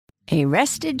A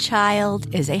rested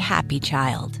child is a happy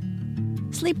child.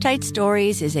 Sleep Tight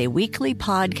Stories is a weekly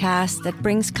podcast that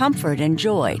brings comfort and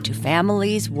joy to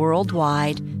families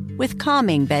worldwide with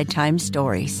calming bedtime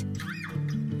stories.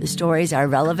 The stories are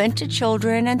relevant to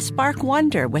children and spark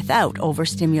wonder without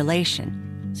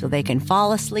overstimulation, so they can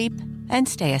fall asleep and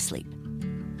stay asleep.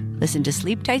 Listen to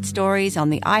Sleep Tight Stories on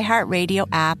the iHeartRadio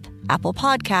app, Apple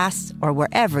Podcasts, or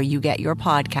wherever you get your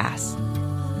podcasts.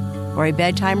 For a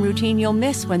bedtime routine you'll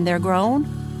miss when they're grown,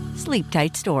 Sleep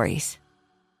Tight Stories.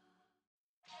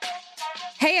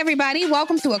 Hey, everybody.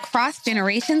 Welcome to Across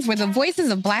Generations, where the voices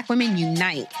of Black women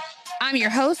unite. I'm your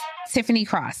host, Tiffany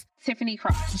Cross.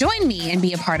 Join me and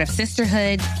be a part of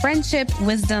sisterhood, friendship,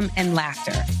 wisdom, and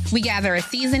laughter. We gather a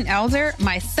seasoned elder,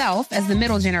 myself as the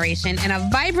middle generation, and a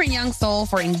vibrant young soul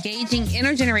for engaging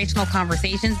intergenerational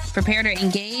conversations. Prepare to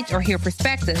engage or hear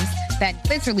perspectives that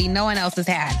literally no one else has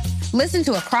had. Listen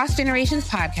to Across Generations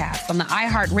podcast on the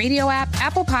iHeartRadio app,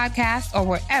 Apple Podcasts, or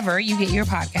wherever you get your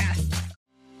podcasts.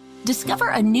 Discover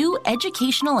a new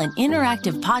educational and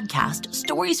interactive podcast,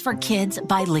 Stories for Kids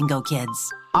by Lingo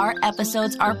Kids. Our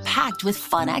episodes are packed with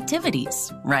fun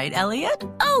activities. Right, Elliot?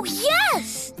 Oh,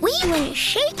 yes! We went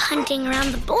shape hunting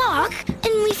around the block,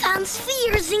 and we found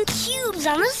spheres and cubes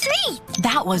on the street.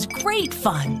 That was great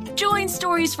fun. Join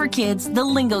Stories for Kids, the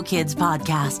Lingo Kids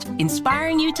podcast,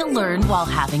 inspiring you to learn while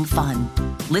having fun.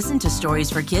 Listen to Stories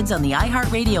for Kids on the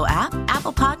iHeartRadio app,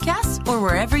 Apple Podcasts, or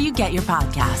wherever you get your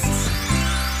podcasts.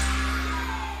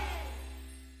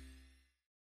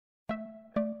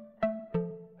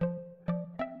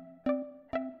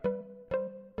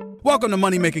 Welcome to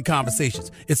Money Making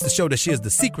Conversations. It's the show that shares the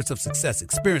secrets of success,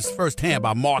 experienced firsthand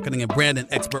by marketing and branding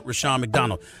expert Rushion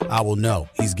McDonald. I will know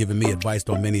he's given me advice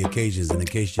on many occasions, and in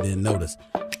case you didn't notice,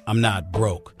 I'm not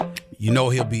broke. You know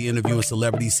he'll be interviewing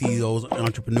celebrity CEOs,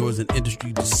 entrepreneurs, and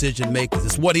industry decision makers.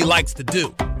 It's what he likes to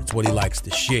do. It's what he likes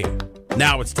to share.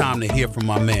 Now it's time to hear from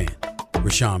my man,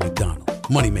 Rushion McDonald.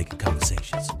 Money Making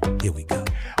Conversations. Here we go.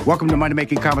 Welcome to Money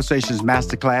Making Conversations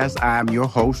Masterclass. I'm your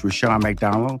host, Rushion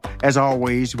McDonald. As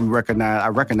always, I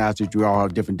recognize that you all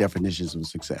have different definitions of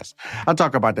success. I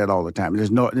talk about that all the time.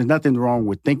 There's nothing wrong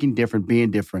with thinking different,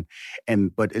 being different,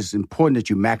 but it's important that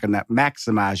you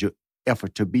maximize your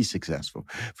effort to be successful.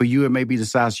 For you, it may be the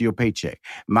size of your paycheck.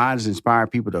 Mine is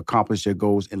inspiring people to accomplish their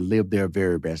goals and live their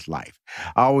very best life.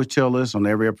 I always tell this on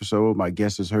every episode. My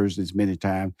guest has heard this many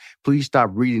times. Please stop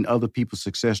reading other people's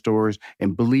success stories,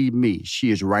 and believe me,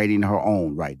 she is writing her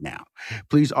own right now.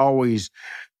 Please always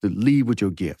lead with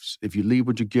your gifts. If you lead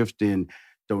with your gifts, then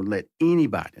don't let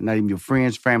anybody, not even your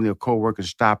friends, family, or coworkers,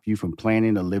 stop you from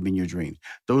planning or living your dreams.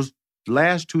 Those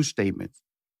last two statements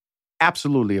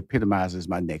absolutely epitomizes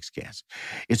my next guest.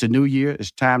 It's a new year. It's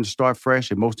time to start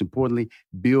fresh, and most importantly,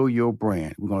 build your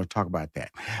brand. We're going to talk about that.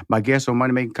 My guest on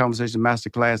Money Making Conversation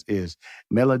Masterclass is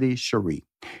Melody Cherie.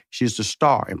 She's the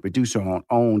star and producer on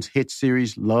OWN's hit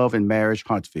series, Love and Marriage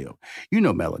Huntsville. You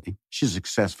know Melody. She's a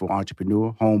successful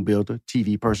entrepreneur, home builder,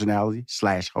 TV personality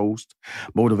 / host,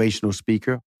 motivational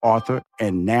speaker, author,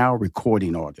 and now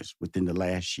recording artist within the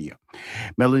last year.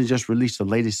 Melody just released the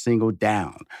latest single,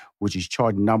 Down, which is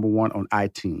charting #1 on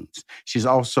iTunes. She's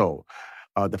also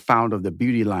the founder of the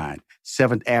beauty line,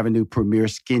 7th Avenue Premier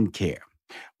Skincare,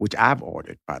 which I've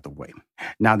ordered, by the way.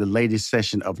 Now, the latest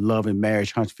session of Love and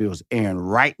Marriage Huntsville is airing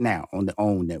right now on the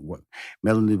OWN network.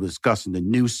 Melody was discussing the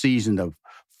new season of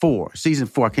Season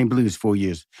 4, I can't believe it's 4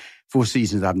 years. 4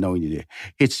 seasons I've known you there.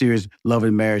 Hit series, Love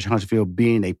and Marriage Huntsville,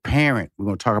 being a parent. We're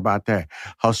going to talk about that.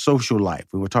 Her social life.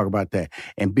 We're going to talk about that.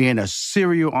 And being a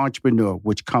serial entrepreneur,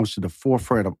 which comes to the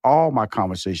forefront of all my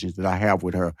conversations that I have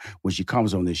with her when she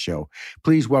comes on this show.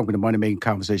 Please welcome to Money Making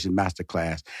Conversation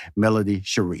Masterclass, Melody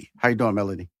Cherie. How you doing,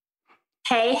 Melody?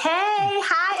 Hey.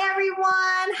 Hi,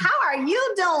 everyone. How are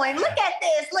you doing? Look at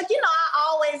this. Look, I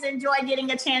always enjoy getting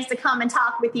a chance to come and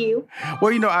talk with you.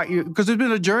 Well, because it's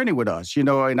been a journey with us,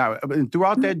 and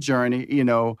throughout that journey,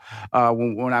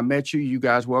 when I met you, you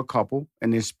guys were a couple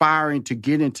and inspiring to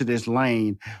get into this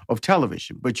lane of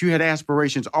television. But you had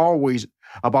aspirations always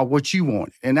about what you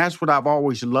wanted. And that's what I've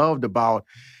always loved about,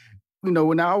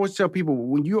 when I always tell people,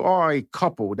 when you are a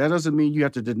couple, that doesn't mean you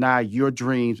have to deny your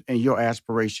dreams and your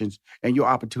aspirations and your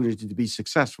opportunity to be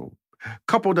successful.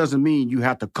 Couple doesn't mean you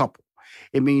have to couple.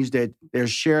 It means that there's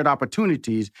shared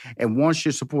opportunities and one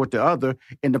should support the other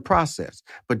in the process.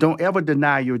 But don't ever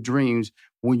deny your dreams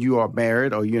when you are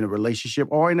married or you're in a relationship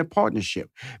or in a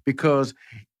partnership, because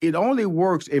it only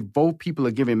works if both people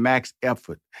are giving max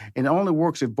effort. And it only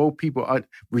works if both people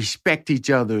respect each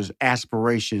other's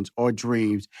aspirations or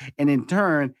dreams, and in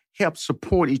turn, help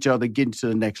support each other getting to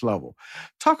the next level.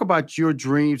 Talk about your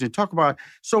dreams and talk about,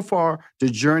 so far, the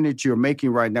journey that you're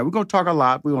making right now. We're going to talk a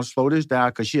lot. We're going to slow this down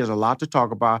because she has a lot to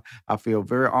talk about. I feel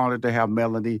very honored to have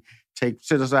Melanie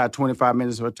set aside 25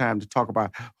 minutes of her time to talk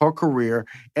about her career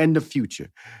and the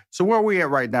future. So where are we at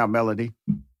right now, Melanie?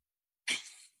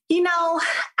 You know,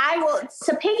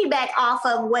 to piggyback off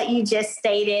of what you just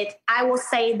stated, I will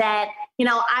say that, you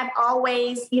know, I've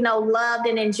always, you know, loved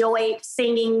and enjoyed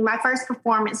singing. My first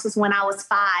performance was when I was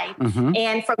 5. Mm-hmm.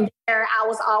 And from there, I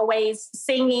was always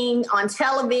singing on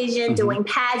television, mm-hmm. doing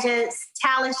pageants,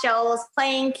 talent shows,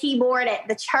 playing keyboard at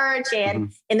the church and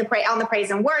mm-hmm. on the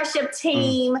praise and worship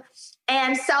team. Mm-hmm.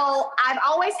 And so I've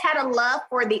always had a love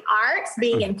for the arts,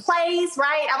 being in plays,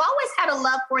 right? I've always had a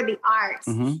love for the arts.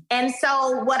 Mm-hmm. And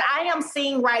so what I am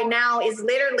seeing right now is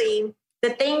literally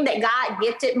the thing that God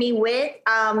gifted me with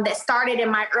that started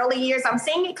in my early years. I'm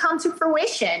seeing it come to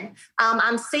fruition.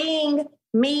 I'm seeing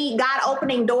God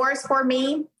opening doors for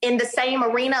me in the same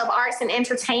arena of arts and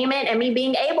entertainment, and me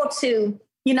being able to,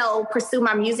 you know, pursue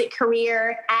my music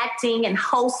career, acting and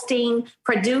hosting,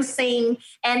 producing.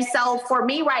 And so for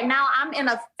me right now, I'm in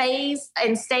a phase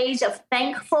and stage of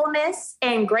thankfulness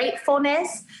and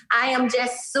gratefulness. I am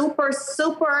just super,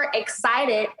 super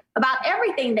excited about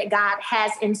everything that God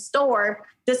has in store,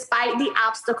 despite the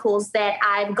obstacles that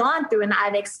I've gone through and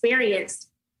I've experienced.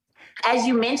 As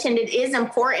you mentioned, it is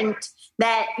important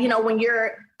that, you know, when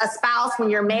you're a spouse,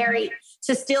 when you're married,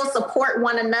 to still support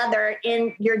one another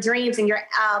in your dreams and your,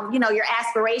 your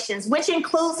aspirations, which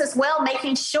includes as well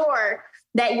making sure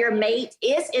that your mate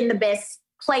is in the best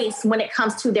place when it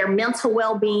comes to their mental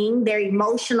well-being, their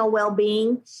emotional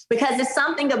well-being, because it's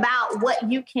something about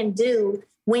what you can do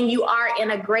when you are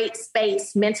in a great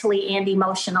space mentally and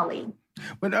emotionally.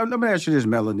 But let me ask you this,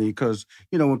 Melanie, because,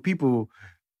 you know, when people,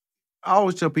 I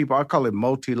always tell people, I call it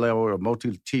multi-level or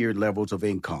multi-tiered levels of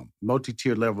income,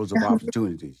 multi-tiered levels of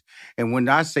opportunities. And when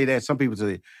I say that, some people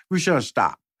say, Rushion,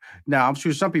 stop. Now, I'm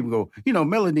sure some people go, you know,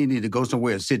 Melanie need to go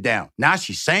somewhere and sit down. Now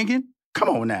she's singing? Come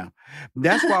on now.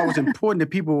 That's why it was important that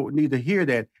people need to hear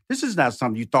that this is not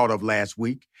something you thought of last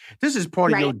week. This is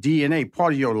part of your DNA,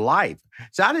 part of your life.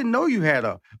 So I didn't know you had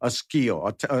a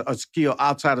skill, a skill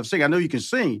outside of singing. I know you can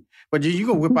sing, but you're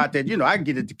going to whip out that, you know, I can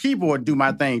get at the keyboard and do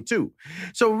my thing too.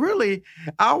 So really,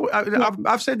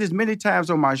 I've said this many times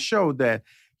on my show that,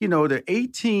 you know, the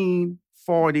 18,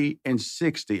 40, and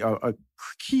 60 are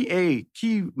key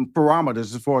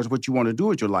parameters as far as what you want to do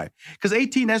with your life. Because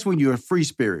 18, that's when you're a free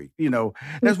spirit. You know,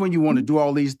 that's when you want to do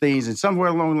all these things. And somewhere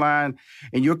along the line,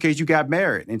 in your case, you got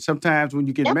married. And sometimes when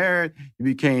you get married, you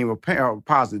became a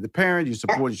positive parent. You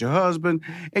supported your husband.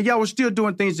 And y'all were still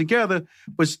doing things together,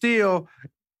 but still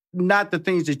not the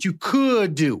things that you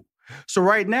could do. So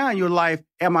right now in your life,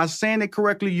 am I saying it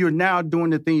correctly? You're now doing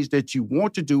the things that you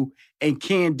want to do and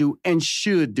can do and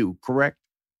should do, correct?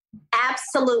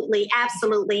 Absolutely.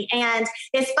 Absolutely. And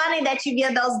it's funny that you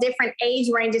give those different age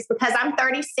ranges because I'm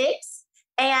 36.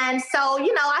 And so,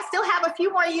 you know, I still have a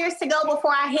few more years to go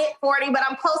before I hit 40, but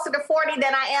I'm closer to 40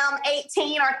 than I am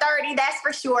 18 or 30, that's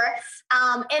for sure.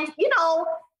 And, you know,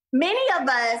 many of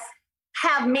us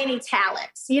have many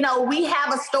talents. You know, we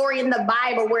have a story in the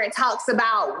Bible where it talks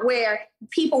about where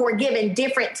people were given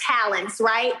different talents,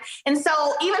 right? And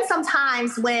so even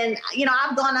sometimes when, you know,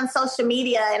 I've gone on social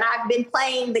media and I've been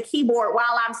playing the keyboard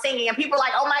while I'm singing and people are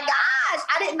like, oh my gosh,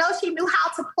 I didn't know she knew how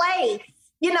to play.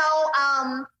 You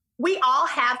know, we all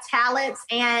have talents,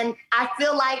 and I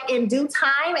feel like in due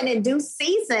time and in due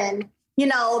season, you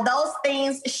know, those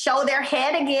things show their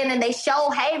head again and they show,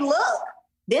 hey, look,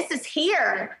 this is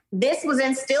here. This was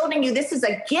instilled in you. This is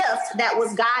a gift that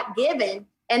was God-given.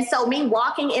 And so me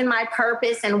walking in my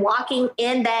purpose and walking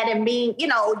in that and being, you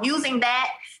know, using that,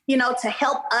 you know, to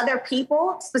help other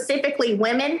people, specifically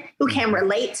women who can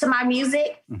relate to my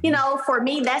music, you know, for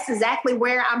me, that's exactly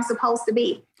where I'm supposed to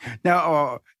be.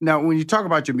 Now, when you talk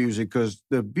about your music, because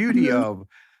the beauty of,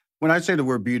 when I say the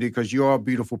word beauty, because you're a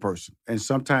beautiful person, and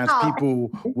sometimes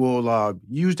people will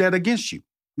use that against you,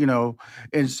 you know,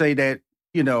 and say that,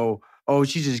 you know, oh,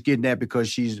 she's just getting that because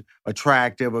she's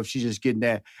attractive, or she's just getting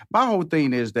that. My whole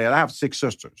thing is that I have 6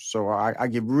 sisters, so I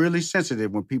get really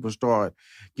sensitive when people start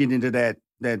getting into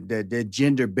that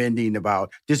gender bending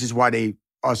about this is why they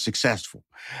are successful.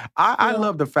 I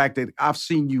love the fact that I've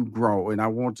seen you grow, and I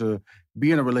want to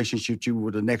be in a relationship with you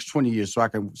for the next 20 years so I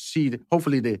can see,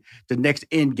 hopefully, the next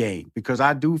end game, because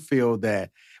I do feel that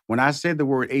when I said the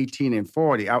word 18 and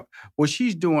 40, what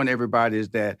she's doing, everybody, is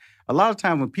that a lot of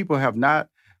times when people have not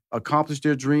accomplish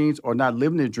their dreams or not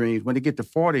living their dreams, when they get to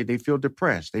 40, they feel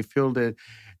depressed. They feel that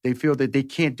they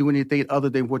can't do anything other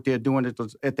than what they're doing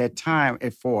at that time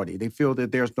at 40. They feel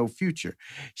that there's no future.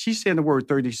 She's saying the word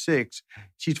 36.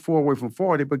 She's far away from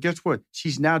 40, but guess what?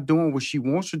 She's now doing what she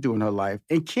wants to do in her life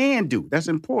and can do. That's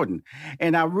important.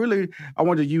 And I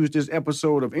want to use this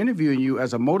episode of interviewing you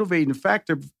as a motivating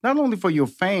factor, not only for your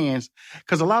fans,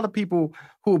 because a lot of people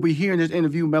who will be hearing this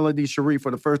interview Melody Cherie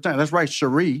for the first time, that's right,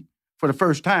 Cherie, for the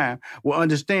first time, will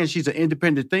understand she's an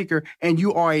independent thinker, and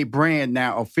you are a brand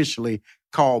now officially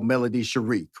called Melody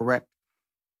Cherie, correct?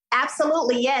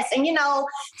 Absolutely, yes. And,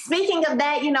 speaking of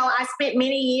that, I spent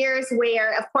many years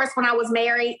where, of course, when I was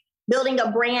married, building a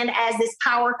brand as this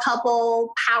power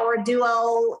couple, power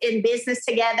duo in business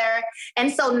together.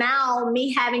 And so now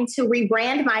me having to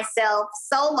rebrand myself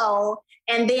solo.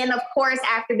 And then, of course,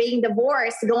 after being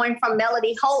divorced, going from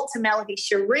Melody Holt to Melody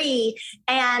Cherie.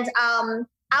 And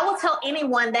I will tell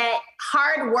anyone that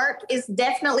hard work is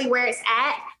definitely where it's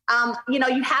at.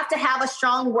 You have to have a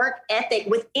strong work ethic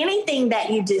with anything that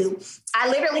you do. I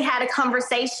literally had a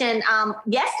conversation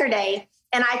yesterday,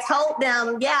 and I told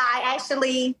them, I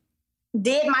actually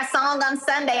did my song on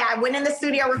Sunday. I went in the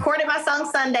studio, recorded my song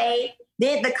Sunday,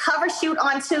 did the cover shoot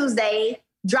on Tuesday,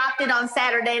 dropped it on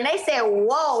Saturday. And they said,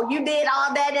 whoa, you did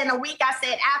all that in a week? I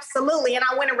said, absolutely. And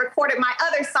I went and recorded my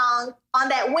other song on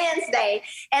that Wednesday.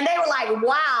 And they were like,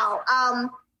 wow.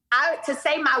 To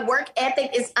say my work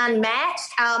ethic is unmatched,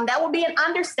 that would be an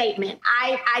understatement.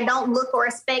 I don't look or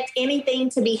expect anything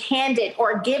to be handed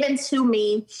or given to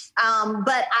me,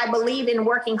 but I believe in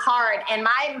working hard. And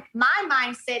my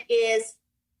mindset is,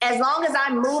 as long as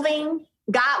I'm moving,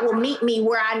 God will meet me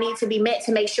where I need to be met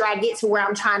to make sure I get to where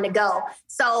I'm trying to go.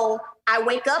 So I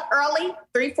wake up early,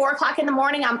 3-4 o'clock in the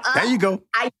morning. I'm up. There you go.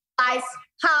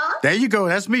 There you go.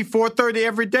 That's me, 4:30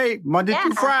 every day, Monday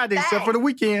through Friday, except for the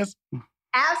weekends.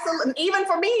 Absolutely. Even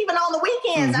for me, even on the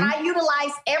weekends, I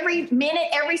utilize every minute,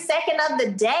 every second of the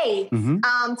day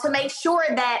to make sure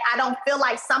that I don't feel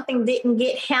like something didn't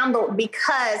get handled because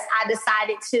I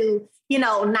decided to,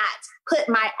 not put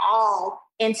my all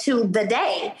into the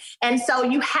day. And so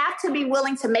you have to be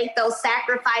willing to make those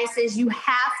sacrifices. You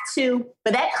have to,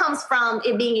 but that comes from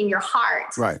it being in your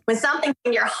heart. Right. When something's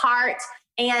in your heart,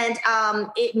 and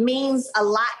it means a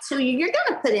lot to you, you're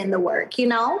going to put in the work,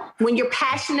 When you're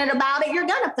passionate about it, you're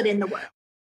going to put in the work.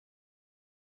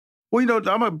 Well, I'm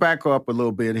going to back up a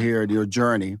little bit here in your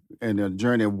journey and the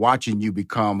journey of watching you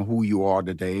become who you are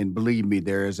today. And believe me,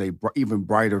 there is a even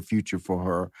brighter future for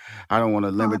her. I don't want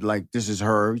to limit like this is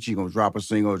her. She's going to drop a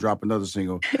single, drop another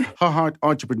single. Her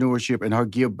entrepreneurship and her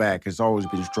give back has always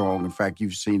been strong. In fact,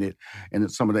 you've seen it in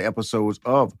some of the episodes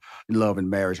of Love and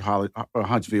Marriage,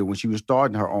 Huntsville, when she was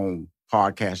starting her own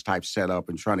podcast type setup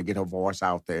and trying to get her voice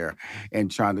out there and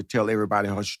trying to tell everybody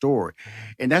her story.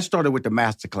 And that started with the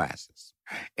master classes.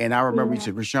 And I remember you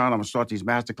said, Rashawn, I'm going to start these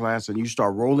master classes, and you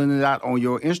start rolling it out on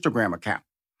your Instagram account.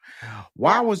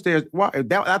 I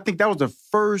think that was the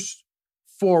first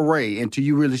foray into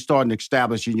you really starting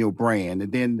establishing your brand.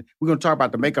 And then we're going to talk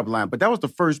about the makeup line, but that was the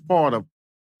first part of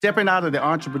stepping out of the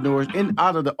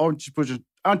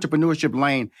entrepreneurship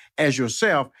lane as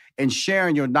yourself and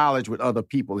sharing your knowledge with other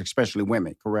people, especially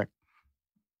women, correct?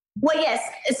 Well, yes,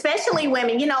 especially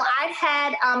women. I'd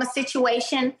had a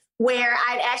situation where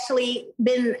I'd actually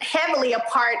been heavily a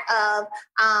part of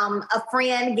a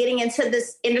friend getting into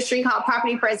this industry called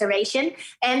property preservation.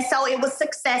 And so it was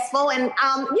successful. And,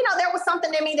 there was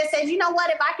something in me that said, you know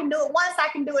what, if I can do it once, I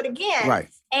can do it again. Right.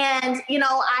 And,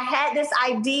 I had this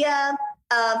idea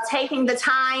of taking the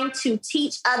time to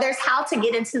teach others how to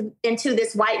get into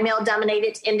this white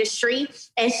male-dominated industry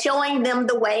and showing them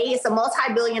the way. It's a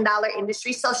multi-billion-dollar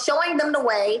industry. So showing them the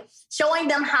way, showing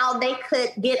them how they could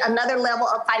get another level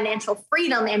of financial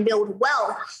freedom and build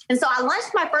wealth. And so I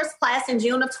launched my first class in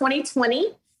June of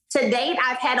 2020. To date,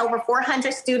 I've had over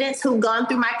 400 students who've gone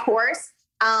through my course,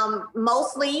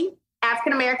 mostly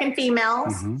African-American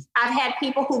females. I've had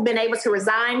people who've been able to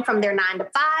resign from their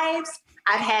 9-to-5s.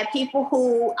 I've had people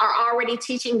who are already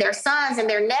teaching their sons and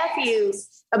their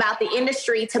nephews about the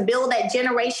industry to build that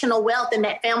generational wealth in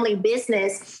that family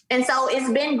business. And so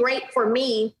it's been great for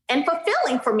me and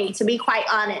fulfilling for me, to be quite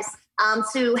honest,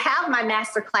 to have my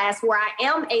masterclass where I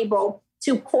am able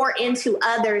to pour into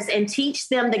others and teach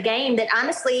them the game that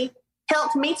honestly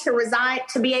helped me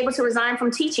to be able to resign from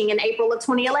teaching in April of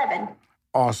 2011.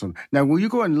 Awesome. Now, will you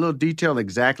go in a little detail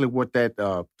exactly what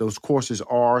those courses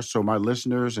are so my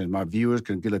listeners and my viewers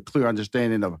can get a clear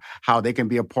understanding of how they can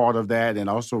be a part of that and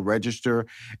also register?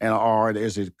 And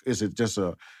is it just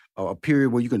a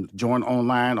period where you can join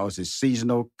online, or is it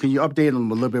seasonal? Can you update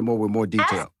them a little bit more with more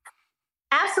detail?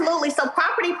 Absolutely. So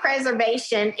property property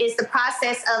preservation is the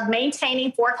process of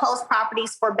maintaining foreclosed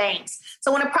properties for banks.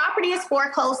 So when a property is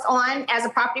foreclosed on, as a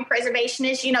property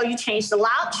preservationist, you change the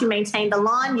lock, you maintain the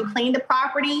lawn, you clean the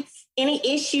property. Any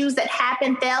issues that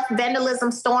happen, theft,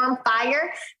 vandalism, storm,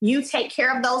 fire, you take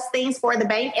care of those things for the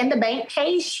bank, and the bank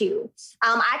pays you.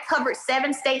 I covered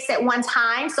 7 states at one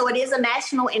time, so it is a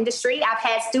national industry. I've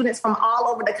had students from all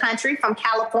over the country, from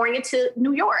California to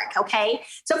New York,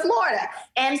 to Florida.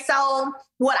 And so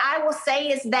what I will say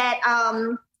is that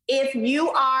if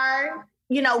you are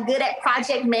good at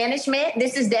project management,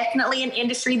 this is definitely an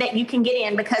industry that you can get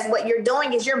in, because what you're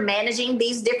doing is you're managing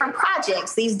these different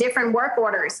projects, these different work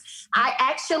orders. I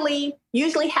actually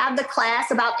usually have the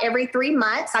class about every 3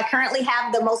 months. I currently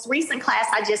have the most recent class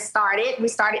I just started. We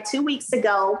started 2 weeks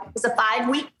ago. It's a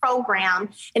 5-week program.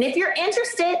 And if you're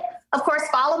interested, of course,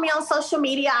 follow me on social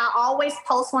media. I always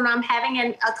post when I'm having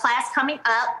a class coming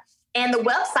up. And the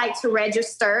website to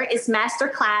register is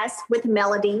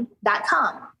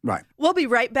masterclasswithmelody.com. Right. We'll be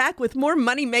right back with more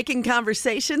Money Making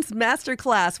Conversations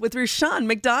Masterclass with Rushion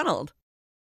McDonald.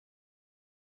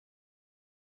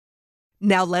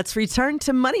 Now let's return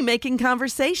to Money Making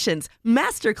Conversations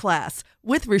Masterclass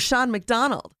with Rushion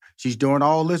McDonald. She's doing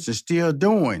all this and still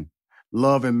doing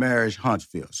Love and Marriage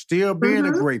Huntsville, still being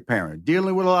a great parent,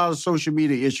 dealing with a lot of social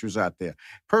media issues out there,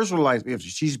 personal life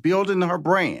issues. She's building her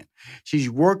brand. She's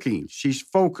working. She's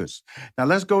focused. Now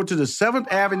let's go to the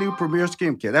 7th Avenue Premier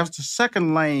Skincare. That was the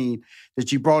second lane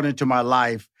that you brought into my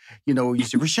life. You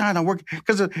said, Rushion, I'm working.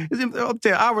 Because up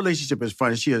there, our relationship is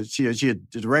funny. She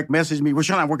direct message me,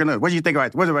 Rushion, I'm working on it. What do you think about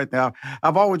it? What's it right now?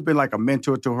 I've always been like a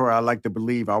mentor to her. I like to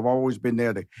believe. I've always been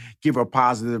there to give her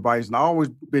positive advice, and I've always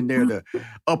been there to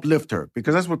uplift her,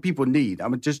 because that's what people need. I'm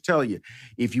going to just tell you,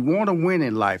 if you want to win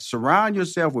in life, surround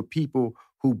yourself with people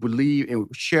who believe and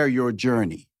share your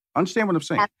journey. Understand what I'm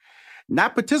saying?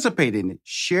 Not participate in it.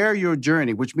 Share your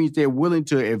journey, which means they're willing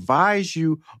to advise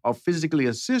you or physically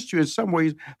assist you, in some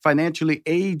ways financially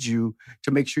aid you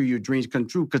to make sure your dreams come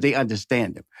true, because they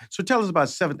understand them. So tell us about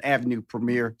 7th Avenue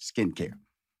Premier Skincare.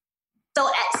 So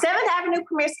at 7th Avenue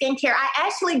Premier Skincare, I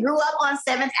actually grew up on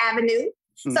 7th Avenue.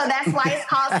 So that's why it's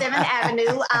called 7th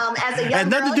Avenue. As a young girl. It has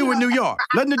nothing to do with New York.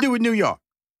 Nothing to do with New York.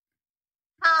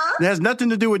 Huh? It has nothing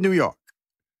to do with New York.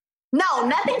 No,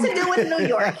 nothing to do with New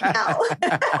York, no.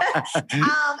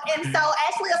 And so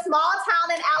actually a small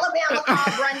town in Alabama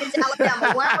called Brundage,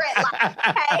 Alabama, 1 red light,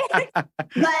 okay? But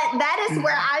that is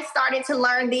where I started to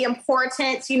learn the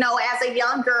importance, as a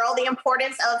young girl, the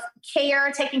importance of care,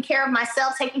 taking care of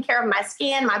myself, taking care of my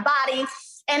skin, my body.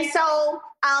 And so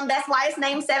that's why it's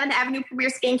named 7th Avenue Premier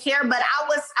Skincare. But I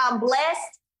was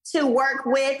blessed to work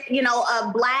with,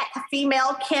 a Black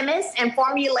female chemist and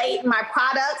formulate my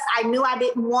products. I knew I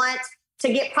didn't want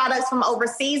to get products from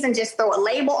overseas and just throw a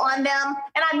label on them.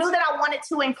 And I knew that I wanted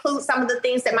to include some of the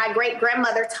things that my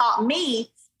great-grandmother taught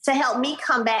me to help me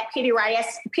combat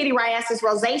pityriasis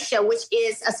rosacea, which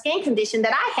is a skin condition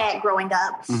that I had growing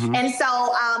up. Mm-hmm. And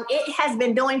so it has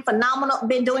been doing phenomenal.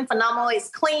 It's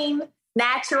clean,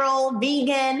 natural,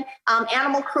 vegan,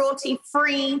 animal cruelty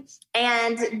free.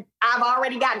 And I've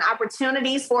already gotten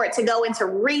opportunities for it to go into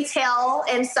retail.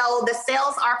 And so the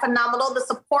sales are phenomenal. The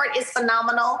support is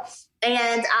phenomenal.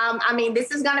 And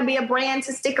this is going to be a brand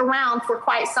to stick around for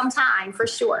quite some time, for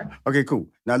sure. Okay, cool.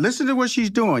 Now listen to what she's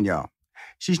doing, y'all.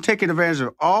 She's taking advantage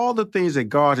of all the things that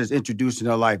God has introduced in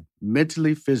her life,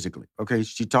 mentally, physically. Okay,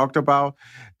 she talked about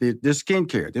the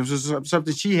skincare. This was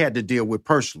something she had to deal with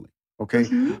personally. Okay,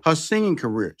 her singing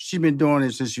career, she's been doing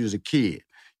it since she was a kid,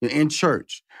 in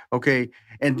church. Okay,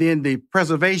 and then the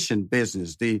preservation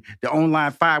business, the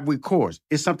online 5-week course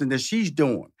is something that she's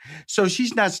doing. So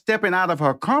she's not stepping out of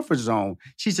her comfort zone.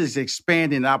 She's just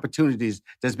expanding the opportunities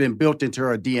that's been built into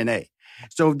her DNA.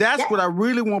 So that's what I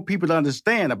really want people to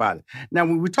understand about it. Now,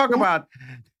 when we talk about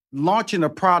launching a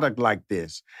product like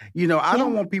this, I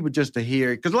don't want people just to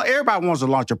hear it, because everybody wants to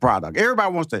launch a product.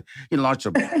 Everybody wants to launch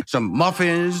some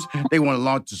muffins. They want to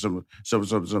launch some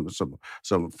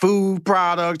food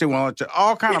products. They want to launch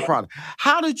all kind of products.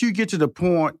 How did you get to the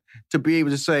point to be able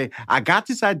to say, I got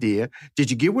this idea?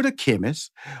 Did you get with a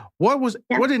chemist?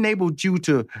 What enabled you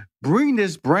to bring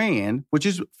this brand, which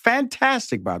is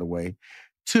fantastic, by the way,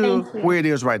 to where it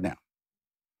is right now?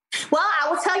 Well, I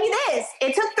will tell you this.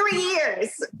 It took 3 years.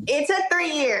 Pretty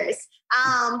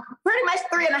much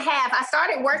 3.5. I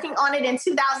started working on it in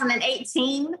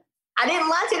 2018. I didn't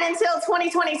launch it until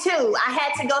 2022. I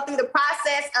had to go through the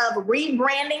process of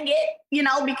rebranding it,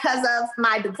 because of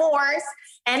my divorce.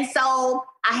 And so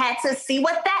I had to see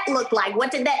what that looked like.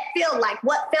 What did that feel like?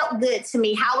 What felt good to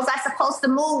me? How was I supposed to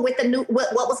move with the new,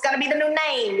 what was going to be the new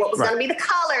name? What was going to be the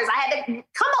colors? I had to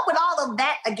come up with all of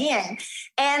that again.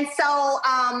 And so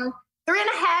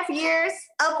 3.5 years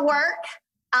of work,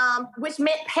 which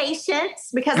meant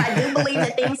patience, because I do believe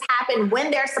that things happen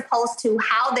when they're supposed to,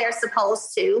 how they're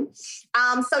supposed to.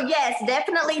 So yes,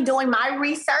 definitely doing my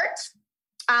research,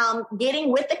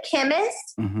 getting with the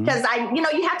chemist, because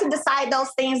you have to decide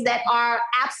those things that are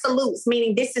absolutes,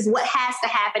 meaning this is what has to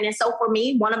happen. And so for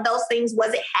me, one of those things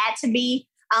was it had to be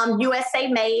USA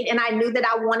made. And I knew that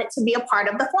I wanted to be a part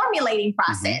of the formulating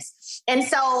process. And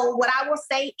so what I will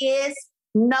say is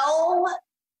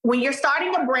when you're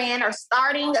starting a brand or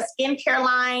starting a skincare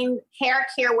line, hair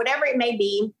care, whatever it may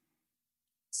be,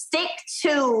 stick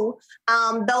to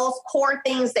those core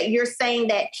things that you're saying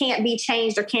that can't be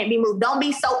changed or can't be moved. Don't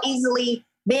be so easily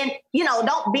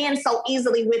don't bend so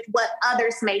easily with what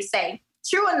others may say.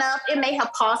 True enough, it may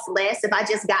have cost less if I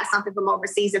just got something from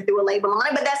overseas and threw a label on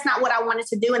it, but that's not what I wanted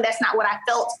to do. And that's not what I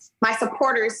felt my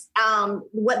supporters,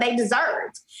 what they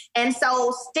deserved. And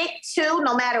so stick to,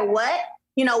 no matter what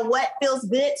feels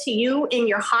good to you in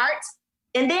your heart,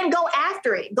 and then go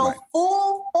after it. Go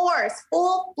full force,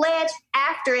 full-fledged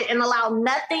after it, and allow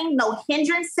nothing, no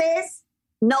hindrances,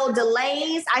 no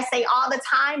delays. I say all the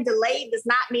time, delayed does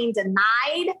not mean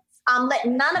denied. Let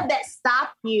none of that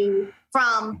stop you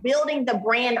from building the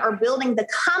brand or building the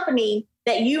company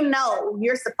that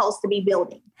you're supposed to be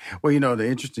building. Well, the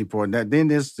interesting part, then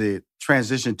there's the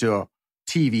transition to a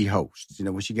TV host,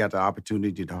 when she got the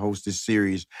opportunity to host this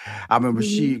series. I remember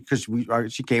she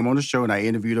came on the show and I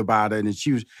interviewed about it, and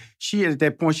she at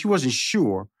that point, she wasn't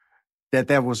sure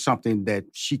that was something that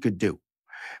she could do.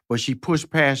 But she pushed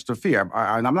past the fear.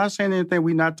 And I'm not saying anything.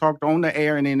 We not talked on the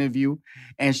air in the interview.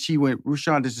 And she went,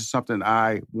 Rushion, this is something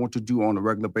I want to do on a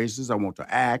regular basis. I want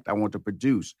to act. I want to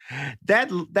produce. That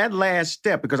last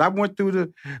step, because I went through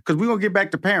because we're going to get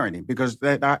back to parenting.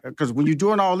 Because when you're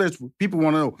doing all this, people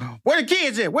want to know, where the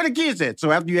kids at? Where the kids at?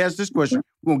 So after you ask this question,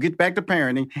 we're going to get back to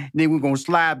parenting. And then we're going to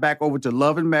slide back over to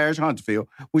Love and Marriage Huntsville,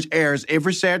 which airs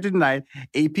every Saturday night,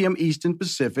 8 p.m. Eastern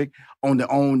Pacific on the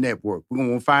OWN network. We're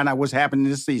going to find out what's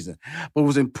happening this season. But it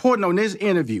was important on this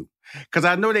interview, because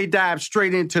I know they dive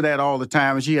straight into that all the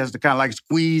time, and she has to kind of like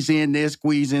squeeze in this.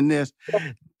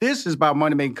 This is about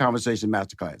Money Making Conversation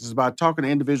Masterclass. It's about talking to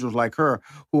individuals like her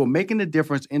who are making a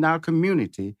difference in our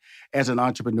community as an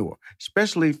entrepreneur,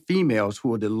 especially females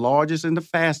who are the largest and the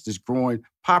fastest growing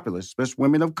populace, especially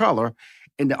women of color,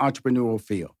 in the entrepreneurial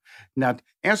field. Now, to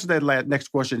answer that next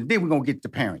question, then we're going to get to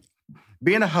parenting.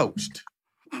 Being a host.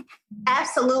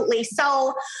 Absolutely.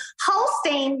 So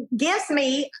hosting gives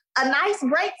me a nice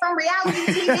break from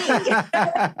reality TV.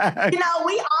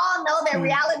 We all know that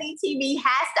reality TV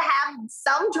has to have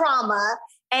some drama.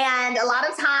 And a lot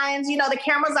of times, the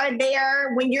cameras are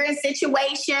there when you're in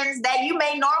situations that you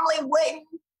may normally wouldn't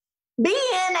be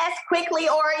in as quickly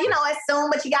or, as soon,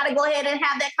 but you got to go ahead and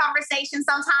have that conversation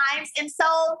sometimes. And so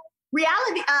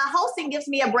reality hosting gives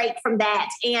me a break from that.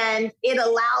 And it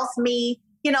allows me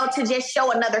to just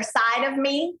show another side of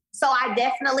me. So I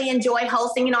definitely enjoy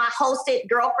hosting. I hosted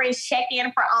Girlfriends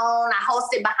Check-In for OWN. I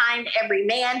hosted Behind Every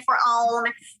Man for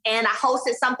OWN. And I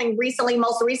hosted something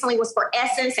most recently was for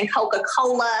Essence and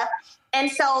Coca-Cola.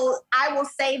 And so I will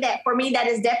say that for me, that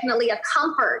is definitely a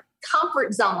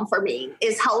comfort zone for me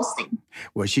is hosting.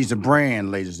 Well, she's a brand,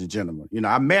 ladies and gentlemen.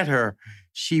 I met her.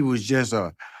 She was just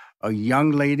a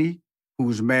young lady who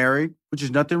was married, which is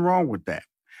nothing wrong with that.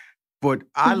 But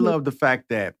I love the fact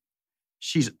that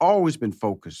she's always been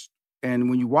focused.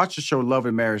 And when you watch the show Love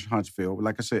and Marriage Huntsville,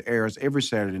 like I said, airs every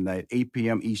Saturday night, 8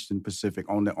 p.m. Eastern Pacific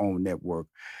on the OWN network.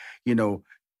 You're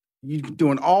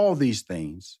doing all these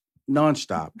things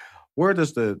nonstop. Where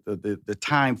does the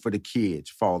time for the kids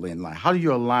fall in line? How do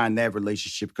you align that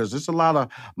relationship? Because there's a lot of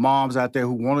moms out there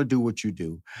who want to do what you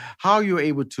do. How are you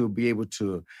able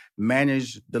to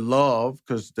manage the love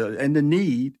and the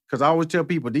need? Because I always tell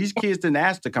people, these kids didn't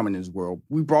ask to come in this world.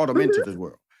 We brought them into this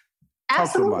world.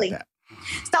 Absolutely. Talk to them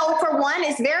about that. So for one,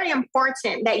 it's very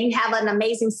important that you have an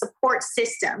amazing support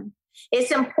system. It's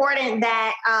important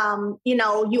that,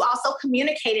 you also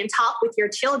communicate and talk with your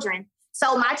children.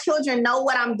 So my children know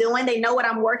what I'm doing. They know what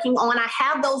I'm working on. I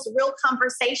have those real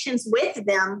conversations with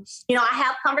them. I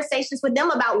have conversations with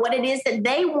them about what it is that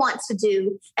they want to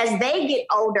do as they get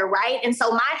older, right? And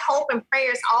so my hope and prayer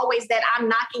is always that I'm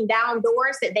knocking down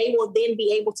doors that they will then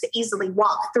be able to easily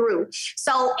walk through.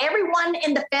 So everyone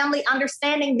in the family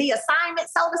understanding the assignment,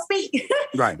 so to speak,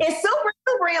 right, is super,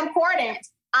 super important.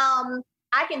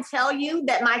 I can tell you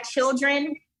that my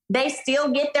children, they still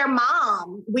get their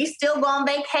mom. We still go on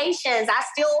vacations. I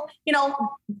still,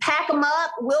 pack them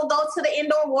up. We'll go to the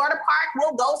indoor water park.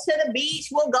 We'll go to the beach.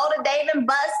 We'll go to Dave &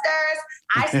 Buster's.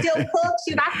 I still cook.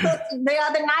 I cooked the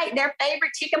other night their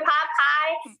favorite chicken pot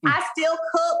pie. I still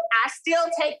cook. I still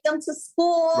take them to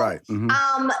school. Right.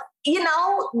 Mm-hmm.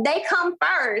 They come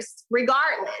first,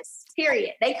 regardless,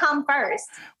 period. They come first.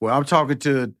 Well, I'm talking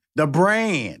to the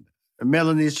brand,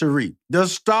 Melanie Cherie, the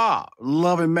star,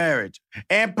 Love and Marriage,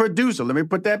 and producer. Let me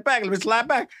put that back. Let me slide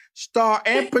back. Star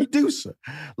and producer,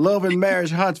 Love and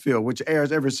Marriage Huntsville, which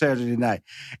airs every Saturday night,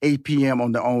 8 p.m.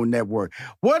 on the OWN network.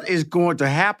 What is going to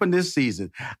happen this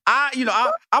season? I'm going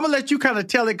to let you kind of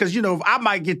tell it because, I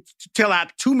might tell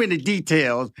out too many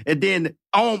details and then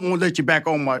I won't let you back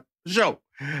on my show.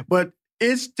 But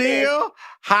it's still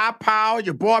high power.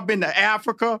 Your boy been to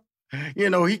Africa.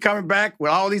 He coming back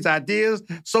with all these ideas,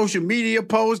 social media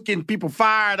posts, getting people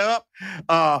fired up,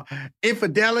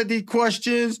 infidelity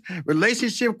questions,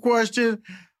 relationship questions.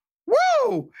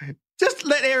 Woo! Just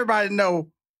let everybody know,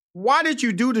 why did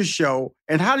you do the show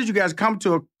and how did you guys come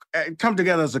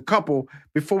together as a couple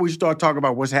before we start talking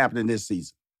about what's happening this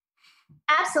season?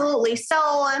 Absolutely.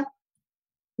 So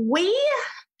we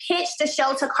pitched the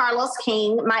show to Carlos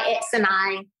King, my ex and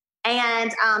I,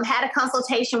 and had a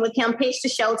consultation with him, pitched the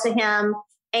show to him.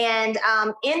 And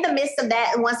in the midst of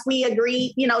that, once we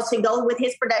agreed, to go with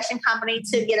his production company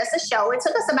to get us a show, it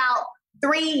took us about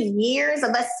 3 years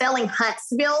of us selling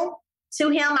Huntsville to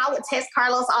him. I would text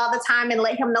Carlos all the time and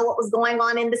let him know what was going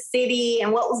on in the city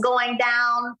and what was going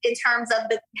down in terms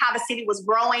of how the city was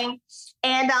growing.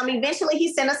 And eventually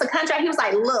he sent us a contract. He was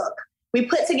like, look, we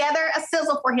put together a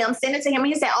sizzle for him, sent it to him. And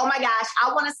he said, oh my gosh,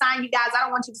 I want to sign you guys. I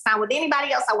don't want you to sign with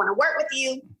anybody else. I want to work with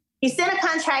you. He sent a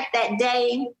contract that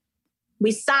day.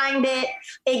 We signed it.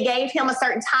 It gave him a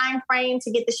certain time frame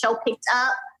to get the show picked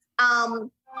up.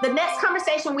 The next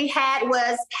conversation we had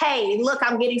was, hey, look,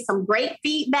 I'm getting some great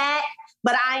feedback,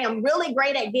 but I am really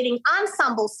great at getting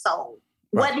ensembles sold.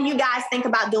 What do you guys think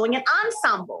about doing an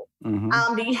ensemble?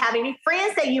 Mm-hmm. Do you have any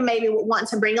friends that you maybe would want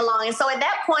to bring along? And so at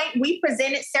that point, we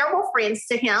presented several friends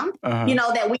to him,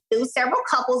 that we knew, several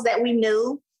couples that we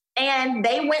knew. And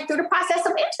they went through the process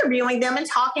of interviewing them and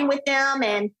talking with them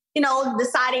and,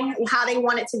 deciding how they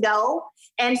wanted to go.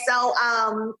 And so,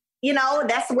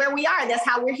 that's where we are. That's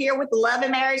how we're here with Love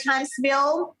and Marriage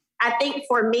Huntsville. I think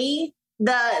for me,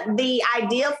 the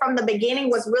idea from the beginning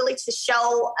was really to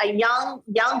show a young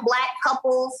Black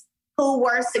couples who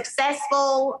were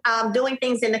successful, doing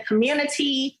things in the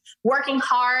community, working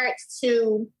hard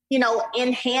to,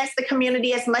 enhance the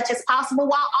community as much as possible,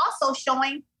 while also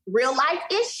showing real life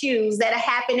issues that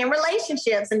happen in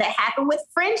relationships and that happen with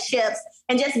friendships,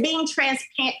 and just being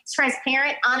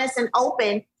transparent, honest, and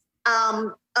open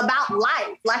about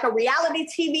life, like a reality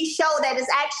TV show that is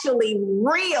actually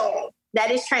real,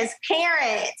 that is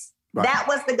transparent. Right. That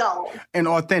was the goal. And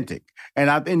authentic.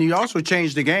 And you also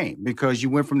changed the game because you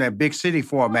went from that big city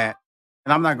format.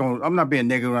 And I'm not being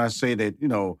negative when I say that,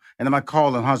 and I'm not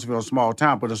calling Huntsville a small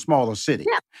town, but a smaller city.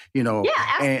 Yeah.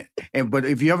 Yeah. But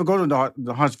if you ever go to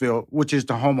the Huntsville, which is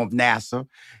the home of NASA,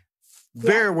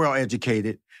 very well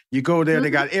educated, you go there, they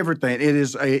got everything. It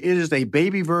is a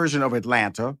baby version of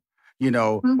Atlanta. When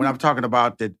I'm talking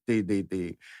about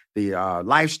the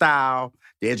lifestyle,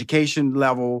 the education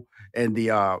level, and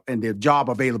the job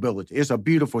availability. It's a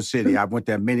beautiful city. I went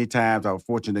there many times. I was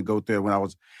fortunate to go there when I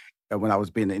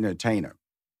was being an entertainer.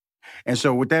 And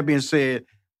so with that being said,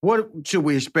 what should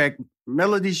we expect?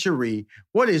 Melanie Cherie,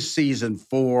 what is season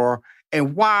 4?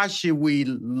 And why should we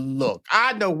look?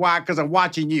 I know why, because I'm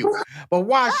watching you. But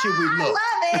why should we look?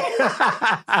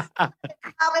 I love it.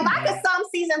 If I could sum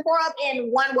season 4 up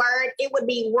in one word, it would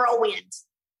be whirlwind.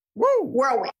 Woo!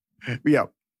 Whirlwind. Yeah.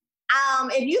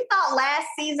 If you thought last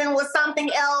season was something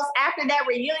else, after that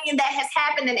reunion that has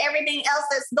happened and everything else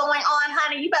that's going on,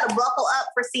 honey, you better buckle up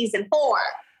for season 4.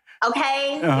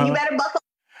 Okay? You better buckle up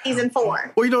for season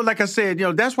 4. Well, like I said,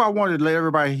 that's why I wanted to let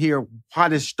everybody hear how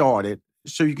this started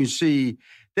so you can see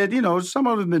that, some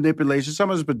of the manipulation, some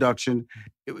of the production,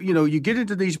 you get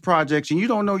into these projects and you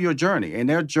don't know your journey. And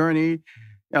their journey,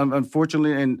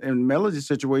 unfortunately, in Melody's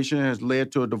situation has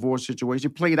led to a divorce situation,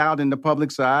 played out in the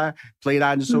public side, played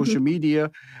out in social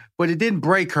media, but it didn't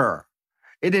break her.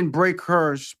 It didn't break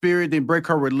her spirit, didn't break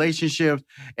her relationships.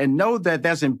 And know that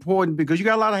that's important because you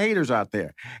got a lot of haters out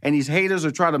there. And these haters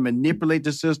are trying to manipulate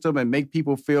the system and make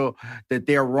people feel that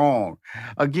they're wrong.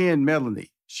 Again,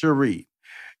 Melanie Cherie,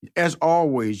 as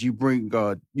always, you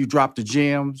drop the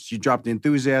gems, you drop the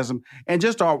enthusiasm, and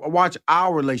just watch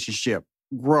our relationship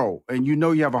grow, and you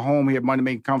know you have a home here at Money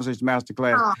Making Conversations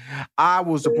Masterclass, I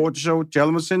will support the show. Tell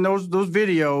them to send those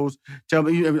videos. Tell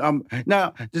me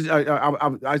now.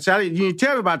 I said you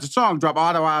tell me about the song drop.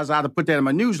 Otherwise, I'd have put that in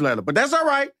my newsletter. But that's all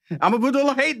right. I'm gonna put a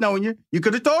little hating on you. You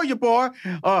could have told your boy,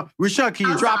 Rashawn, can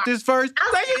you drop this first?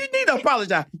 You need to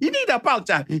apologize.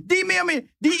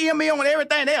 DM me on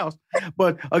everything else.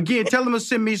 But again, tell them to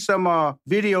send me some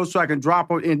videos so I can drop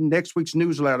them in next week's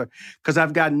newsletter, because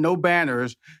I've got no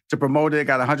banners to promote it. I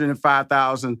got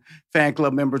 105,000 fan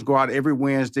club members go out every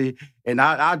Wednesday, and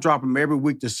I drop them every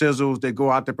week, the sizzles that go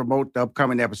out to promote the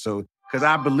upcoming episode. Because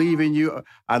I believe in you.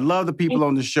 I love the people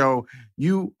on the show.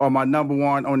 You are my number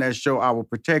one on that show. I will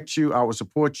protect you. I will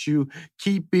support you.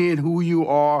 Keep being who you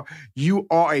are. You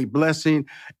are a blessing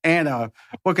and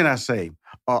what can I say?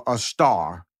 A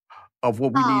star of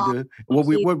what we need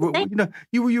to.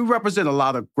 You represent a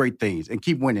lot of great things, and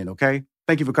keep winning. Okay.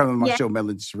 Thank you for coming on my show,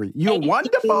 Melody Sheree. You're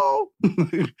wonderful.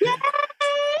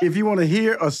 If you want to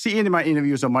hear or see any of my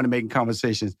interviews on Money Making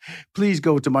Conversations, please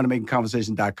go to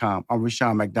moneymakingconversation.com. I'm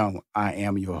Rushion McDonald. I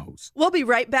am your host. We'll be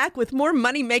right back with more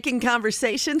Money Making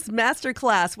Conversations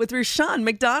Masterclass with Rushion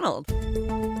McDonald.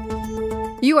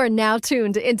 You are now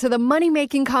tuned into the Money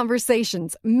Making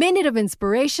Conversations Minute of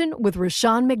Inspiration with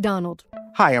Rushion McDonald.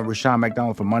 Hi, I'm Rushion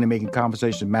McDonald from Money Making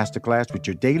Conversations Masterclass with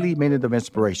your daily Minute of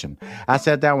Inspiration. I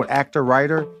sat down with actor,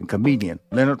 writer, and comedian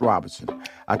Leonard Robinson.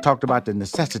 I talked about the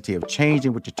necessity of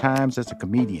changing with the times as a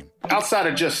comedian. Outside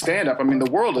of just stand-up, I mean, the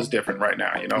world is different right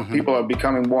now. You know, people are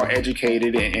becoming more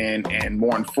educated and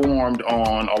more informed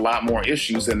on a lot more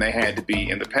issues than they had to be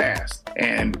in the past.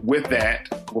 And with that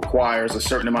requires a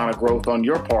certain amount of growth on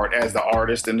your part as the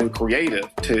artist and new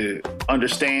creative to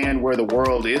understand where the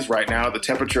world is right now, the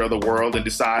temperature of the world, and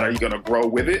decide, are you going to grow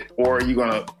with it, or are you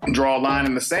going to draw a line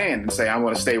in the sand and say, I'm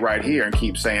going to stay right here and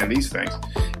keep saying these things?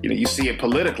 You know, you see it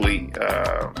politically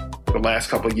the last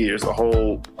couple of years, the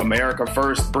whole America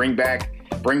first, bring back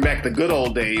the good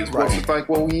old days. Right. Well, it's like,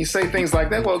 well, when you say things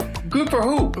like that, well, good for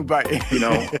who? Right. You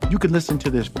know? You can listen to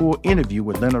this full interview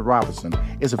with Leonard Robinson.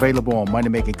 It's available on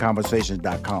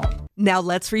moneymakingconversations.com. Now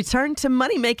let's return to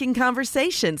Money Making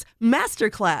Conversations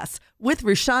Masterclass with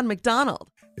Rushion McDonald.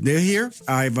 They're here.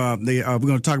 We're going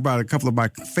to talk about a couple of my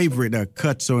favorite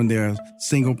cuts on their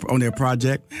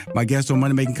project. My guests on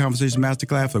Money Making Conversations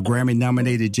Masterclass are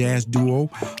Grammy-nominated jazz duo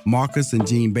Marcus and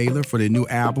Jean Baylor for their new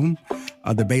album,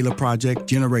 The Baylor Project,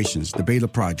 Generations. The Baylor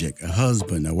Project, a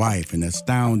husband, a wife, an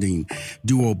astounding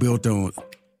duo built on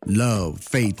love,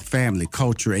 faith, family,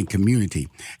 culture, and community.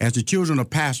 As the children of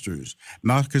pastors,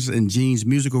 Marcus and Jean's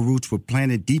musical roots were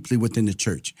planted deeply within the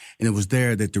church, and it was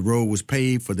there that the road was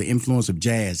paved for the influence of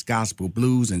jazz, gospel,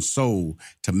 blues, and soul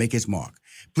to make its mark.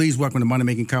 Please welcome to Money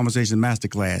Making Conversations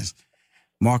Masterclass,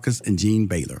 Marcus and Jean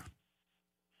Baylor.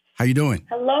 How you doing?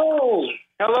 Hello.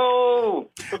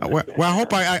 Well,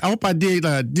 I hope I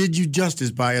did you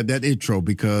justice by that intro,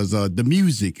 because the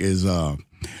music is.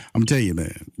 I'm telling you,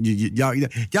 man,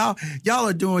 y'all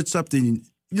are doing something.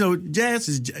 You know, jazz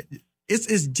is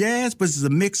it's jazz, but it's a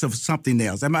mix of something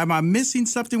else. Am I missing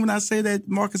something when I say that,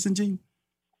 Marcus and Jean?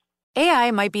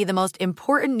 AI might be the most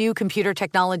important new computer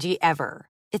technology ever.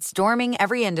 It's storming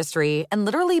every industry, and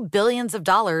literally billions of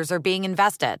dollars are being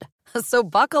invested. So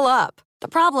buckle up. The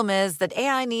problem is that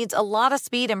AI needs a lot of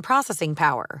speed and processing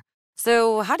power.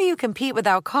 So how do you compete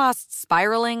without costs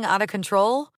spiraling out of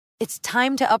control? It's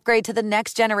time to upgrade to the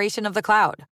next generation of the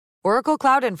cloud, Oracle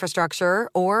Cloud Infrastructure,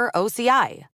 or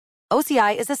OCI.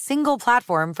 OCI is a single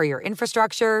platform for your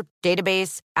infrastructure,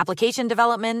 database, application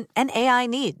development, and AI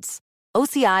needs.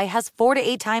 OCI has 4 to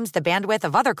 8 times the bandwidth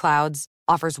of other clouds,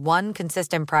 offers one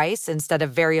consistent price instead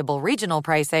of variable regional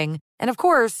pricing, and of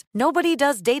course, nobody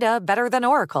does data better than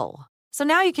Oracle. So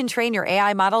now you can train your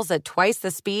AI models at twice the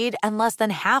speed and less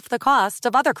than half the cost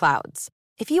of other clouds.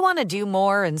 If you want to do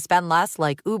more and spend less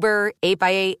like Uber,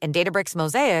 8x8, and Databricks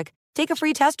Mosaic, take a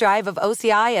free test drive of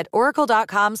OCI at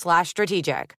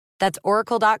oracle.com/strategic. That's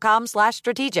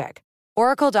oracle.com/strategic.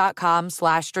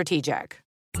 Oracle.com/strategic.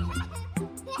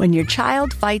 When your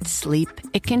child fights sleep,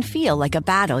 it can feel like a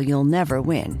battle you'll never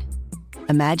win.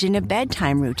 Imagine a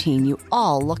bedtime routine you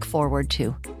all look forward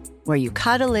to, where you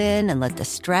cuddle in and let the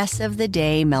stress of the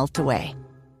day melt away.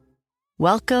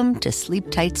 Welcome to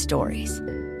Sleep Tight Stories,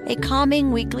 a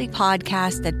calming weekly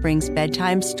podcast that brings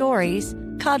bedtime stories,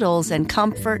 cuddles, and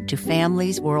comfort to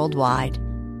families worldwide.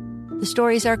 The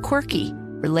stories are quirky,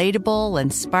 relatable,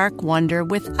 and spark wonder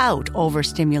without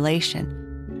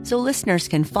overstimulation, so listeners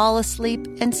can fall asleep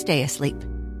and stay asleep.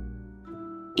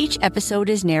 Each episode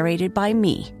is narrated by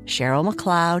me, Cheryl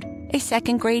McLeod, a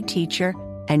second-grade teacher,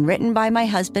 and written by my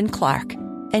husband, Clark,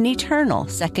 an eternal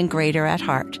second grader at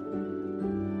heart.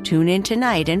 Tune in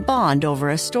tonight and bond over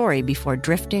a story before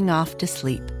drifting off to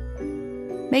sleep.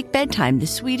 Make bedtime the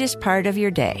sweetest part of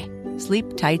your day.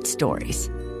 Sleep Tight Stories.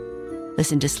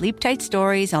 Listen to Sleep Tight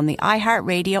Stories on the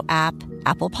iHeartRadio app,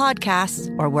 Apple Podcasts,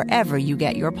 or wherever you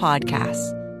get your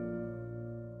podcasts.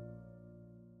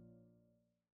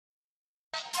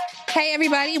 Hey,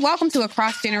 everybody. Welcome to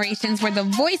Across Generations, where the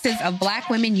voices of Black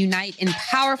women unite in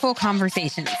powerful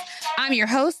conversations. I'm your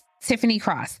host, Tiffany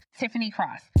Cross.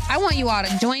 I want you all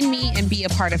to join me and be a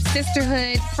part of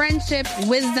sisterhood, friendship,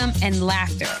 wisdom, and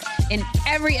laughter. In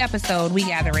every episode, we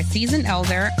gather a seasoned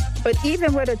elder. But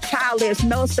even with a child, there's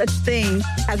no such thing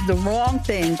as the wrong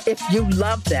thing if you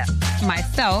love them.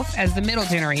 Myself, as the middle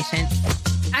generation.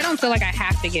 I don't feel like I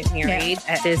have to get married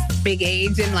at this big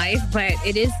age in life, but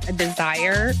it is a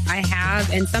desire I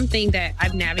have and something that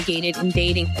I've navigated in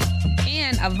dating.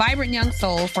 And a vibrant young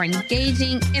soul for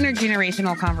engaging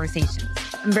intergenerational conversations.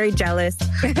 I'm very jealous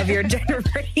of your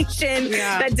generation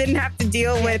that didn't have to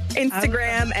deal with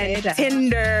Instagram and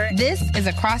Tinder. This is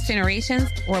Across Generations,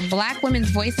 where Black women's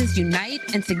voices unite,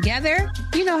 and together,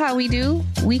 you know how we do,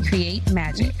 we create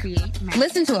magic.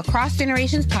 Listen to Across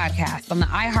Generations podcast on the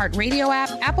iHeartRadio app,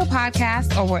 Apple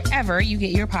Podcasts, or wherever you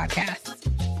get your podcasts.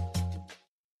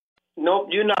 Nope,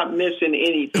 you're not missing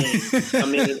anything. I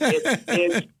mean,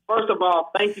 it's first of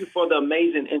all, thank you for the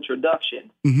amazing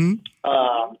introduction. Mm-hmm.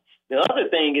 The other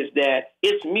thing is that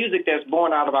it's music that's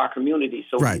born out of our community.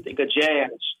 So when you think of jazz,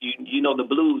 you know the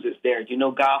blues is there, you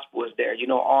know gospel is there, you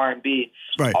know R&B.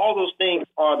 Right. All those things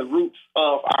are the roots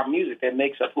of our music that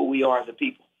makes up who we are as a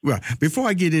people. Right. Before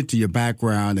I get into your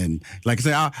background, and like I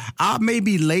said, I may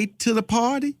be late to the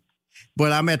party,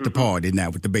 but I'm at the party now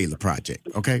with the Baylor Project,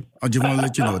 okay? I just want to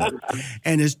let you know that.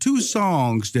 And there's two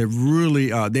songs that really,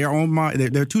 there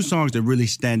are two songs that really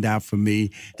stand out for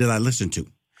me that I listen to.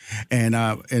 And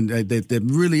that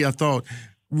really, I thought,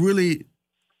 really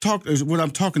what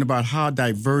I'm talking about, how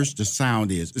diverse the sound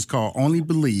is. It's called Only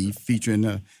Believe,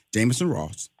 featuring Jameson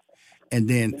Ross. And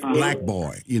then Black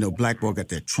Boy. You know, Black Boy got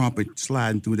that trumpet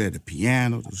sliding through there, the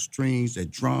piano, the strings,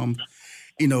 that drums.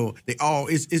 You know, they all,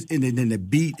 and then the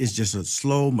beat is just a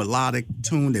slow, melodic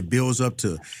tune that builds up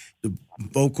to the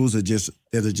vocals that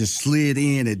are just slid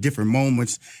in at different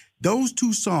moments. Those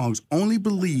two songs, Only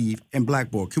Believe and Black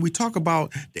Boy. Can we talk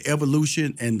about the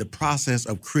evolution and the process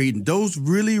of creating those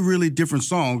really, really different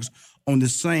songs on the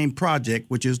same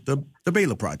project, which is the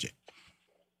Baylor Project?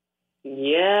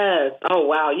 Yes. Oh,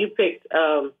 wow. You picked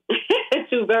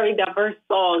two very diverse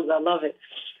songs. I love it.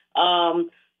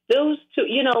 Those two,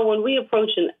 you know, when we approach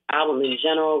an album in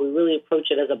general, we really approach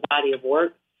it as a body of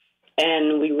work.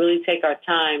 And we really take our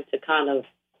time to kind of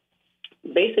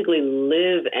basically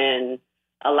live and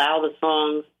allow the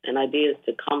songs and ideas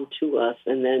to come to us,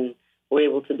 and then we're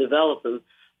able to develop them.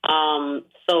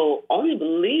 So Only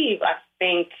Believe, I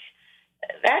think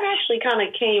that actually kind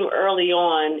of came early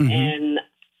on, and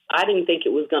I didn't think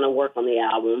it was going to work on the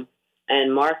album.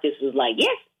 And Marcus was like,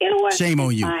 yes, it'll work. Shame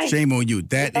on you. Fine. Shame on you.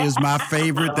 That is my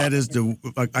favorite. That is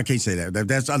I can't say that.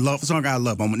 That's a song I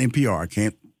love. I'm on NPR. I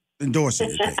can't endorse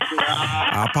it.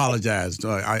 I apologize.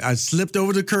 I slipped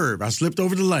over the curb. I slipped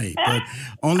over the lane. But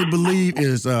Only Believe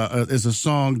is a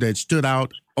song that stood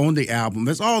out on the album.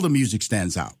 That's all the music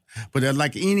stands out. But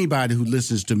like anybody who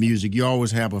listens to music, you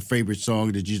always have a favorite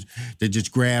song that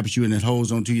just grabs you and it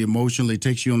holds on to you emotionally,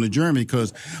 takes you on the journey.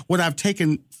 Because what I've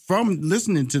taken from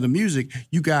listening to the music,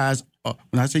 you guys,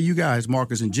 when I say you guys,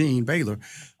 Marcus and Gene Baylor,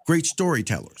 great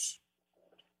storytellers.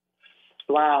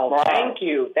 Wow. Thank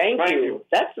you.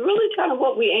 That's really kind of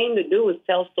what we aim to do, is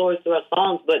tell stories through our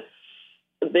songs. But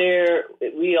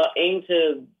we aim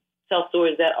to tell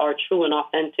stories that are true and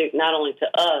authentic, not only to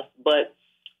us, but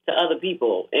to other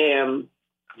people. And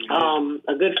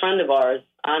a good friend of ours,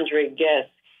 Andre Guest,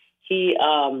 he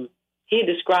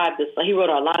described this. He wrote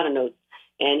our liner notes,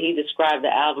 and he described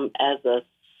the album as a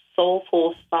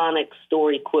soulful sonic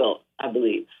story quilt, I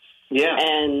believe. Yeah.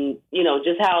 And, you know,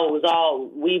 just how it was all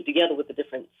weaved together with the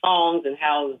different songs, and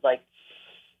how it was like,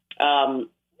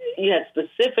 you had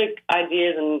specific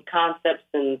ideas and concepts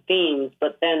and themes,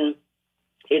 but then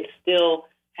it still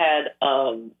had,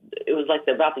 it was like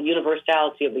about the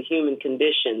universality of the human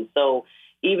condition. So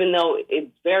even though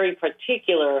it's very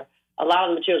particular, a lot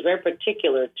of the material is very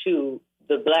particular to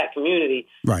the Black community,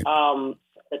 right.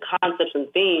 The concepts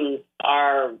and themes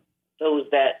are those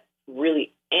that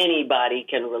really anybody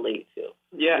can relate to.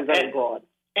 Yeah, very broad.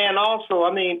 And also,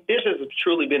 I mean, this has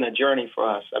truly been a journey for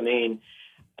us. I mean,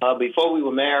 before we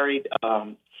were married,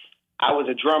 I was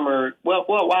a drummer. Well,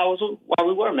 while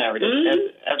we were married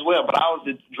as well. But I was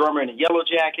the drummer in the Yellow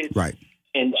Jackets. Right.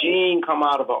 And Gene come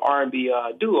out of an R&B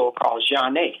duo called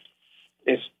Jeanne.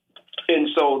 It's And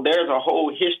so there's a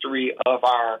whole history of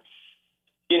our,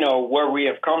 where we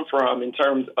have come from in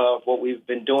terms of what we've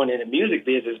been doing in the music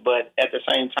business, but at the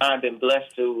same time been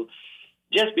blessed to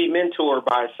just be mentored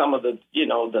by some of the,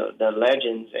 the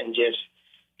legends and just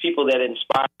people that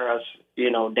inspire us,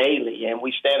 daily, and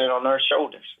we standing on their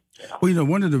shoulders. Well,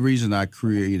 one of the reasons I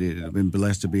created, I've been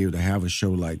blessed to be able to have a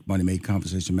show like Money Making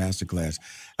Conversation Masterclass.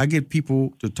 I get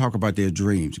people to talk about their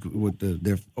dreams, with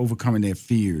their overcoming their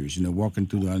fears, walking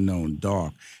through the unknown,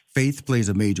 dark. Faith plays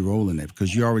a major role in that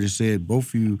because you already said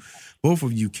both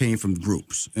of you came from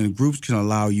groups, and groups can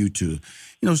allow you to,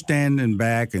 stand in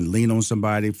back and lean on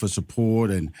somebody for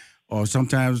support, or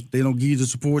sometimes they don't give you the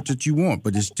support that you want,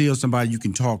 but there's still somebody you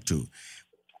can talk to.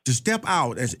 To step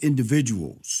out as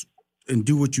individuals and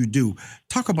do what you do,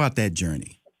 talk about that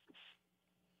journey.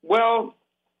 Well,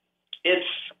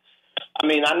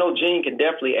 I know Gene can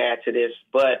definitely add to this,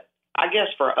 but I guess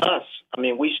for us,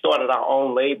 we started our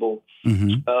own label,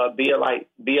 Be a Light.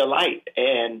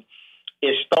 And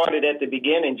it started at the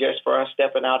beginning just for us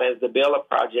stepping out as the Bella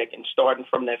Project and starting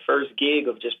from that first gig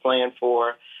of just playing for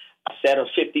a set of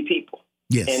 50 people.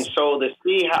 Yes. And so to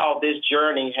see how this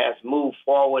journey has moved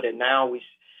forward, and now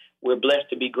we're blessed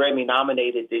to be Grammy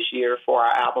nominated this year for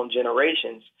our album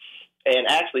Generations. And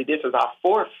actually, this is our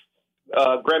fourth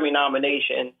Grammy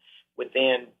nomination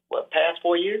within, past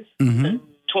 4 years?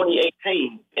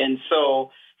 2018. And so,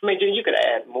 June, you could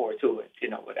add more to it,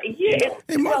 whatever. Yeah.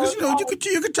 Hey, Marcus,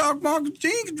 you can talk, Marcus.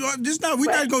 Gene, this not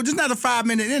a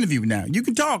 5-minute interview now. You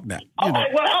can talk now.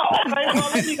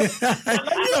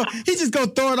 He just go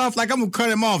throw it off like I'm gonna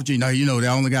cut him off. They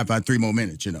only got about 3 more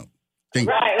minutes. Right.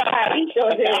 He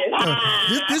sure did.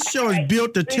 This show is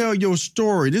built to tell your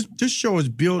story. This show is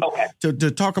built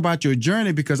to talk about your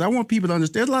journey, because I want people to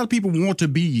understand. There's a lot of people who want to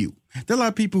be you. There are a lot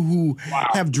of people who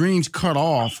have dreams cut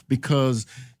off because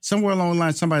somewhere along the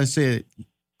line somebody said,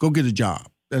 "Go get a job."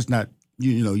 That's not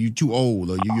you're too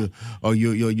old, or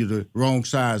you're the wrong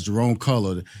size, the wrong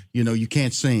color. You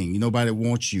can't sing. Nobody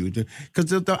wants you.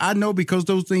 Because I know, because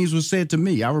those things were said to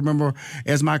me. I remember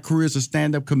as my career as a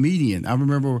stand-up comedian. I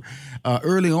remember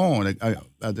early on,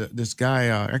 this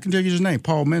guy, I can tell you his name,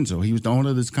 Paul Menzel. He was the owner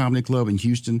of this comedy club in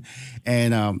Houston,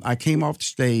 and I came off the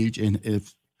stage and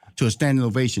to a standing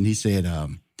ovation. He said,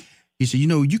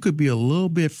 you could be a little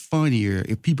bit funnier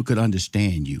if people could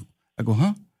understand you. I go,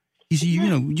 huh? He said,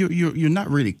 you're not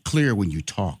really clear when you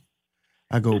talk.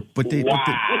 I go, but they're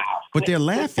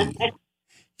laughing.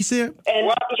 He said,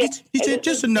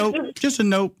 just a note, but this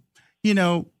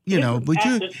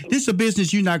is a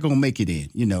business you're not gonna make it in,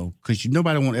 because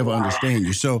nobody won't ever understand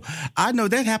you. So I know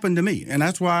that happened to me, and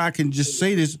that's why I can just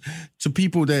say this to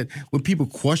people, that when people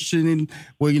questioning,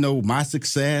 my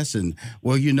success and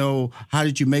how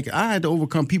did you make it? I had to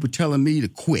overcome people telling me to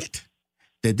quit,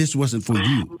 that this wasn't for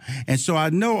you. And so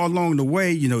I know along the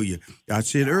way, I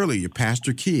said earlier, you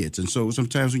pastor kids. And so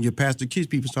sometimes when you pastor kids,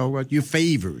 people talk about you're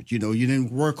favored, you didn't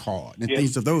work hard and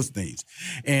things of those things.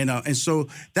 And so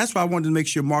that's why I wanted to make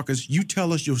sure, Marcus, you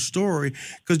tell us your story,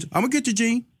 because I'm going to get to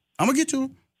Gene. I'm going to get to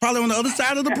him probably on the other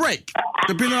side of the break,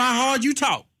 depending on how hard you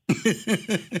talk.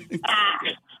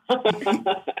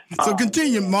 So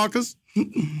continue, Marcus.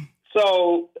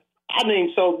 So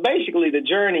basically the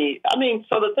journey,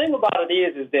 so the thing about it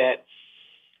is that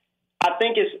I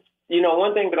think it's,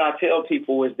 one thing that I tell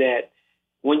people is that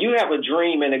when you have a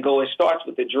dream and it starts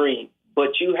with a dream,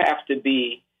 but you have to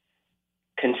be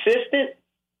consistent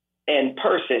and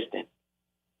persistent.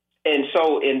 And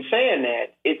so in saying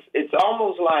that, it's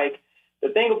almost like, the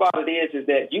thing about it is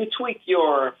that you tweak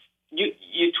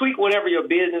you tweak whatever your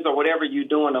business or whatever you're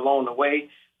doing along the way,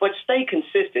 but stay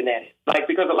consistent at it.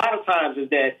 Because a lot of times is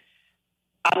that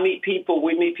we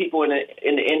meet people in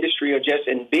the industry or just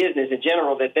in business in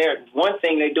general, that one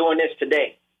thing they're doing this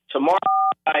today. Tomorrow,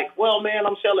 well, man,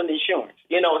 I'm selling insurance.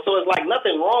 So it's like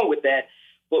nothing wrong with that.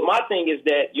 But my thing is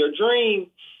that your dream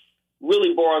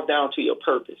really boils down to your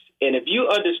purpose. And if you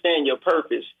understand your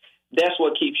purpose, that's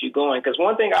what keeps you going. Because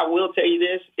one thing I will tell you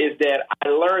this is that I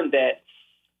learned that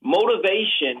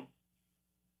motivation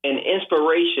and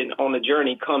inspiration on the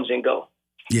journey comes and go.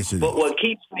 Yes, but what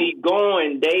keeps me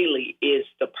going daily is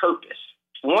the purpose.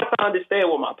 Once I understand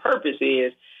what my purpose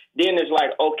is, then it's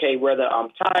like, okay, whether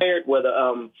I'm tired, whether,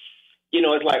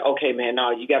 it's like, okay, man,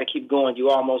 no, you got to keep going.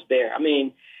 You're almost there.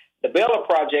 The Bella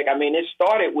Project, it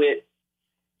started with,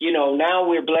 now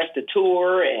we're blessed to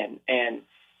tour and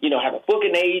have a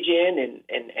booking agent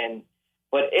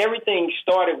but everything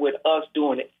started with us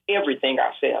doing everything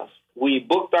ourselves. We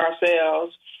booked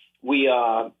ourselves. We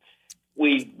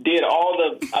did all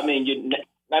the,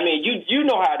 you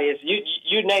know how it is.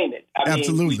 You name it.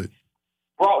 Absolutely. We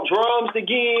brought drums to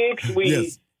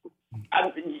gigs.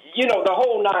 the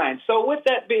whole nine. So with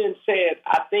that being said,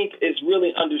 I think it's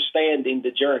really understanding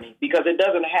the journey because it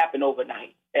doesn't happen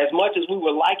overnight. As much as we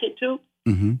would like it to,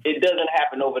 it doesn't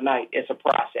happen overnight. It's a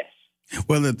process.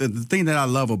 Well, the thing that I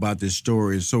love about this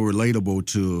story is so relatable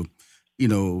to,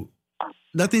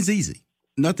 nothing's easy.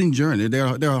 Nothing journey. There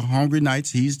are hungry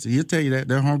nights. He'll tell you that.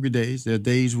 There are hungry days. There are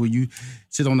days where you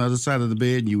sit on the other side of the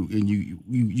bed and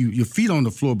your feet on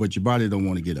the floor, but your body don't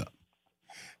want to get up.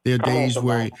 There are days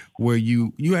where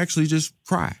you actually just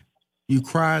cry. You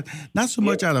cry, not so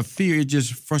much out of fear, it's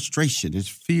just frustration. It's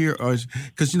fear,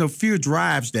 because, fear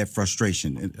drives that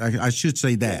frustration. I should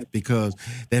say that, because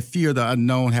that fear of the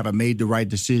unknown, have I made the right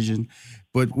decision?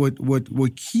 But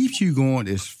what keeps you going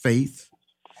is faith,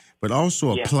 but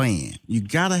also a plan. You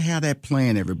got to have that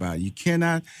plan, everybody. You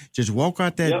cannot just walk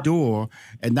out that door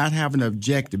and not have an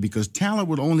objective, because talent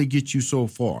will only get you so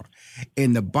far.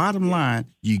 And the bottom line,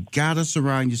 you got to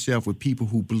surround yourself with people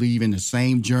who believe in the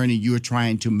same journey you're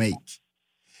trying to make.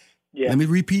 Yeah. Let me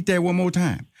repeat that one more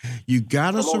time. You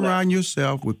got to surround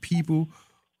yourself with people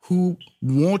who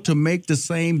want to make the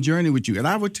same journey with you. And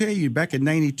I would tell you, back in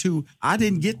 92, I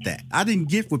didn't get that. I didn't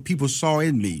get what people saw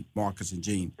in me, Marcus and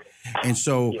Gene. And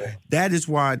so that is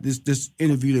why this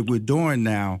interview that we're doing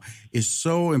now is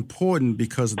so important,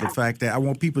 because of the fact that I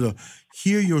want people to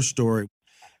hear your story.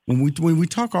 When we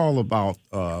talk all about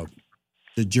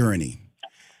the journey,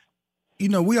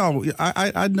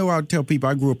 I know I tell people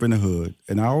I grew up in the hood,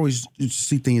 and I always used to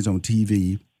see things on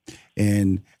TV,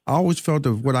 and I always felt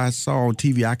that what I saw on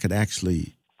TV I could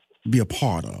actually be a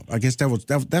part of. I guess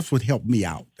that's what helped me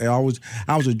out. I was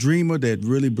a dreamer that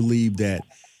really believed that,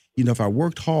 if I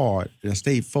worked hard and I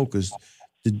stayed focused,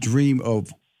 the dream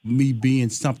of me being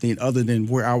something other than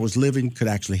where I was living could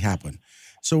actually happen.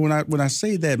 So when I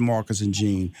say that, Marcus and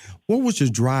Gene, what was the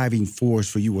driving force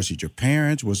for you? Was it your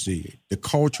parents? Was it the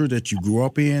culture that you grew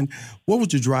up in? What was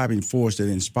the driving force that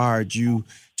inspired you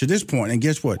to this point? And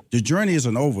guess what? The journey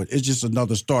isn't over. It's just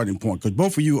another starting point, because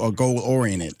both of you are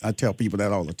goal-oriented. I tell people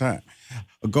that all the time.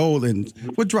 A goal, and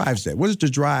what drives that? What is the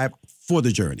drive for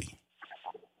the journey?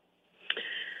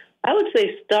 I would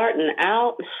say starting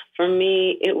out, for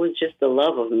me, it was just the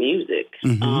love of music.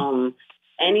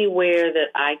 Anywhere that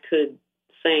I could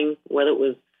sing, whether it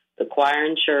was the choir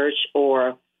in church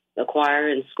or the choir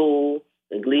in school,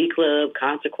 the glee club,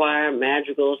 concert choir,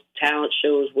 madrigals, talent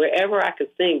shows, wherever I could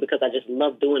sing, because I just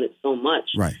loved doing it so much.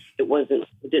 Right. It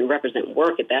didn't represent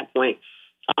work at that point.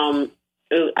 I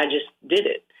just did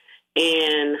it.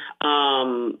 And,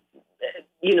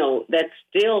 that's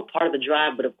still part of the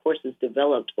drive, but of course it's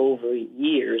developed over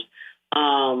years.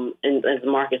 And as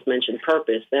Marcus mentioned,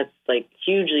 purpose, that's like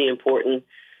hugely important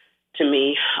to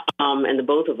me, and the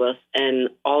both of us, and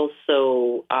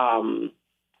also, and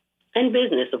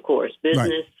business, of course,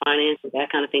 finance, that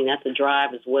kind of thing. That's a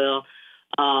drive as well.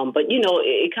 But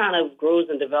it kind of grows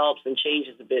and develops and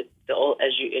changes a bit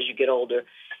as you get older.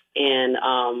 And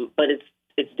but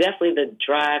it's definitely the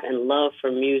drive and love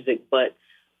for music, but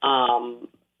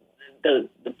the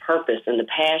purpose and the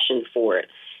passion for it.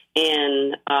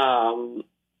 And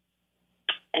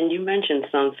you mentioned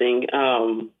something.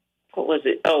 What was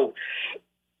it? Oh,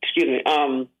 excuse me.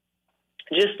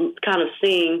 Just kind of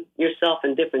seeing yourself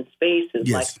in different spaces.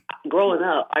 Yes. Like growing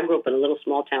up, I grew up in a little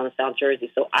small town in South Jersey,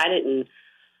 so I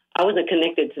wasn't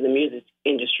connected to the music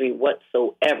industry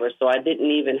whatsoever. So I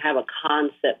didn't even have a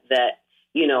concept that,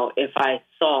 if I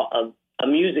saw a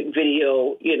music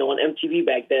video, on MTV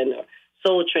back then, or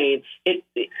Soul Train,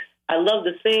 I love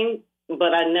to sing,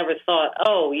 but I never thought,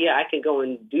 oh yeah, I could go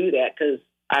and do that, because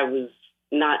I was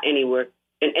not anywhere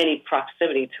in any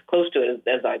proximity too close to it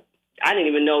as I didn't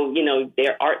even know,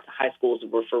 their art high schools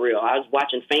were for real. I was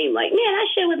watching Fame like, man, I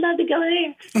sure would love to go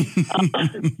there.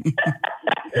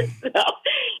 So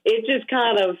it just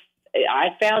kind of, I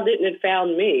found it and it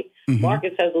found me. Mm-hmm.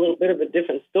 Marcus has a little bit of a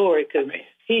different story, because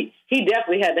he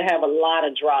definitely had to have a lot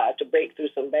of drive to break through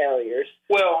some barriers.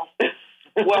 Well,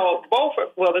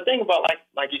 the thing about,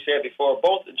 like you said before,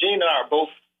 both Gene and I are both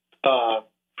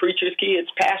preachers' kids,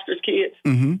 pastors' kids.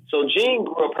 Mm-hmm. So Jean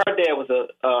grew up, her dad was a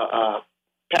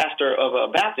pastor of a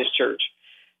Baptist church.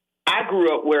 I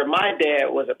grew up where my dad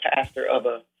was a pastor of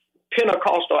a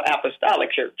Pentecostal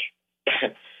apostolic church.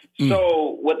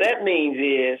 So what that means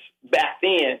is, back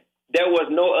then, there was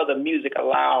no other music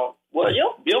allowed. Well,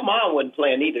 your mom wasn't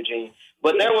playing either, Gene,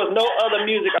 but there was no other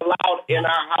music allowed in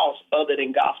our house other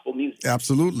than gospel music.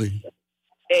 Absolutely.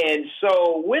 And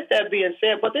so with that being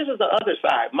said, but this is the other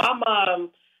side.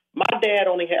 My dad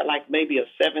only had like maybe a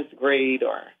 7th grade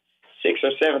or 6th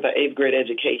or 7th or 8th grade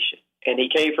education. And he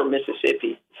came from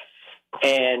Mississippi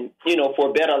and, for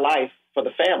a better life for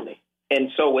the family. And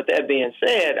so with that being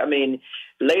said, I mean,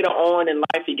 later on in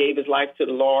life, he gave his life to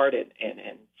the Lord and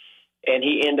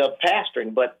he ended up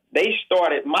pastoring. But they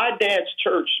started, my dad's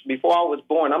church, before I was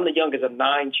born, I'm the youngest of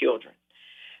 9 children.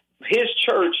 His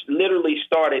church literally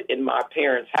started in my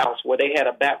parents' house where they had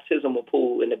a baptismal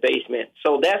pool in the basement.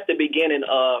 So that's the beginning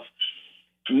of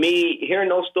me, hearing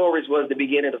those stories was the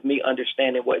beginning of me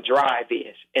understanding what drive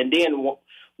is. And then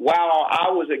while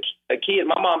I was a kid,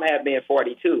 my mom had me at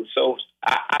 42. So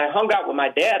I hung out with my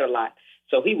dad a lot.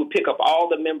 So he would pick up all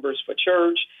the members for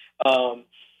church.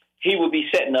 He would be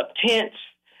setting up tents.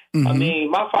 Mm-hmm. I mean,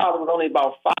 my father was only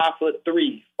about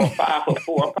 5'3" or 5'4". I'm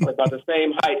probably about the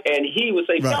same height. And he would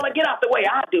say, fella, get out the way,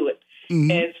 I do it.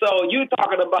 Mm-hmm. And so you're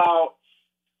talking about,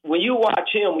 when you watch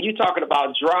him, when you're talking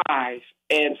about drive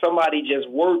and somebody just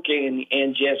working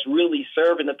and just really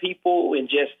serving the people and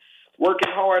just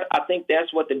working hard, I think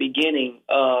that's what the beginning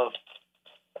of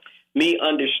me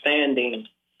understanding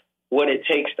what it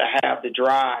takes to have the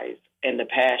drive and the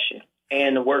passion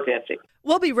and the work ethic.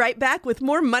 We'll be right back with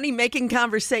more Money Making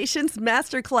Conversations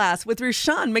Masterclass with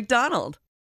Rushion McDonald.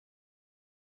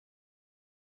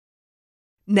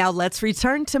 Now let's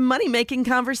return to Money Making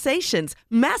Conversations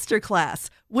Masterclass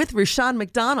with Rushion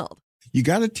McDonald. You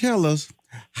got to tell us,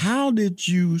 how did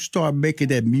you start making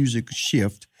that music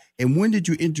shift, and when did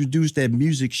you introduce that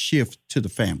music shift to the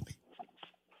family?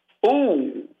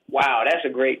 Ooh, wow, that's a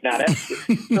great. Now that's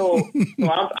so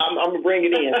I'm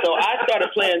bringing it in. So I started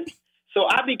playing. So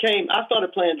I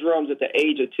started playing drums at the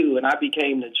age of 2, and I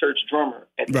became the church drummer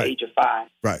at the age of 5.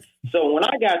 Right. So when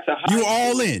I got to high school,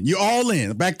 you're all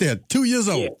in back there, 2 years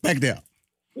old, back there.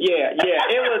 Yeah.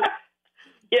 It was,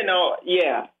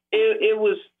 it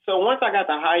was. So once I got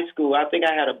to high school, I think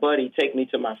I had a buddy take me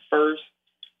to my first,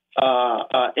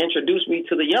 introduce me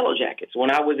to the Yellow Jackets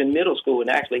when I was in middle school, and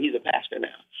actually he's a pastor now.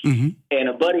 Mm-hmm. And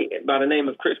a buddy by the name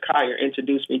of Chris Kyer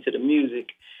introduced me to the music.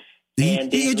 He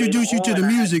introduced you to the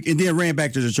music and then ran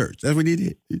back to the church. That's what he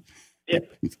did. Yeah,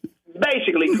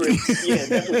 basically, Chris. Yeah,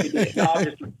 that's what he did.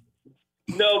 Obviously.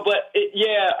 No, but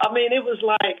I mean, it was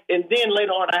like, and then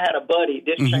later on, I had a buddy.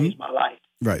 This changed my life.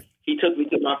 Right. He took me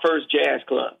to my first jazz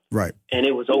club. Right. And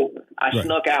it was over. I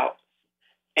snuck out,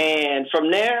 and from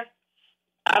there,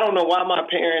 I don't know why my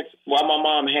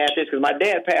mom had this, because my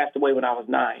dad passed away when I was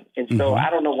 9, and so I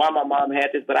don't know why my mom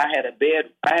had this, but I had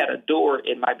a door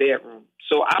in my bedroom.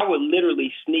 So I would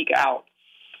literally sneak out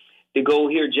to go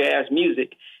hear jazz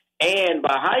music. And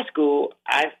by high school,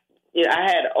 I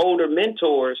had older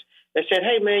mentors that said,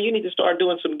 hey, man, you need to start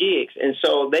doing some gigs. And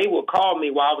so they would call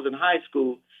me while I was in high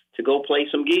school to go play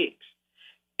some gigs.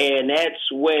 And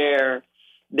that's when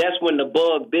the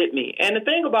bug bit me. And the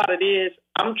thing about it is,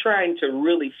 I'm trying to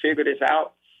really figure this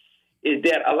out, is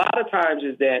that a lot of times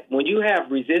is that when you have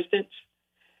resistance,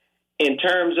 in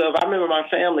terms of, I remember my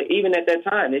family, even at that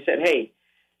time, they said, hey,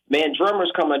 man,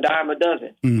 drummers come a dime a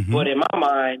dozen. Mm-hmm. But in my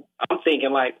mind, I'm thinking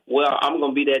like, well, I'm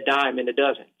going to be that dime in a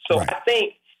dozen. So I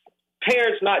think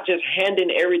parents not just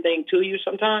handing everything to you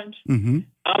sometimes,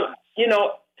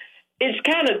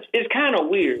 it's kind of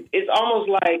weird. It's almost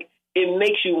like it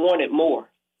makes you want it more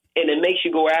and it makes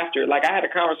you go after it. Like I had a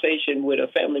conversation with a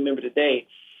family member today,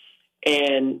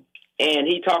 and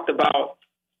he talked about,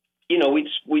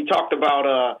 we talked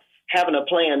about having a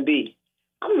plan B.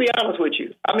 I'm going to be honest with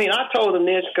you. I mean, I told him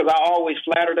this because I always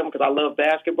flattered him because I love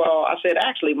basketball. I said,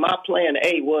 actually, my plan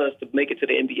A was to make it to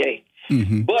the NBA.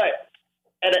 Mm-hmm. But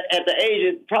at the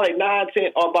age of probably 9,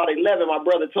 10, or about 11, my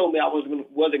brother told me I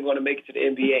wasn't going to make it to the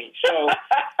NBA. So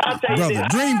I'll tell you this.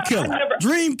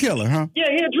 Dream killer, huh?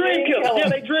 Yeah, he's a dream killer. Yeah,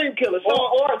 they dream killer. So,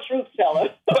 or a truth teller.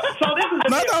 So this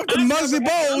is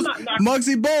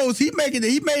Muggsy Bogues, he made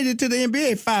it to the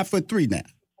NBA 5'3" now.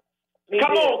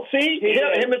 Come on, see?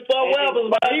 Him and Spud Webb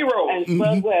was my hero. And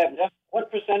Spud Webb, what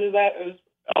percent of that is?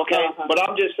 Okay, but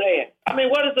I'm just saying. I mean,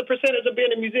 what is the percentage of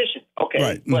being a musician? Okay,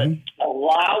 right. But a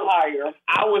lot higher.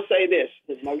 I would say this.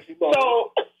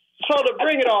 So to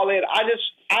bring it all in,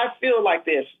 I feel like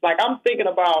this. Like I'm thinking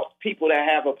about people that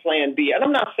have a plan B. And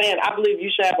I'm not saying I believe you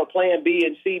should have a plan B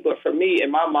and C, but for me,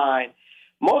 in my mind,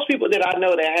 most people that I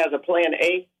know that has a plan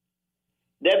A,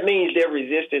 that means their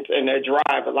resistance and their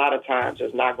drive a lot of times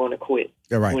is not going to quit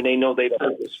when they know their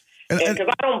purpose. And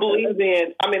because I don't believe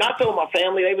in, I mean, I told my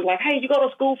family, they was like, hey, you go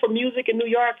to school for music in New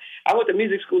York? I went to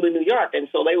music school in New York. And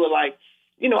so they were like,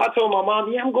 I told my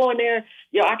mom, I'm going there.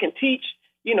 I can teach.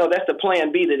 That's the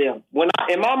plan B to them.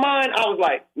 In my mind, I was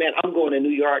like, man, I'm going to New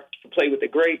York to play with the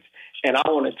greats, and I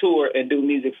want to tour and do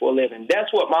music for a living.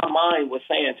 That's what my mind was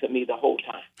saying to me the whole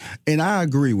time. And I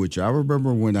agree with you. I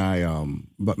remember when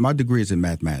but my degree is in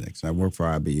mathematics. I work for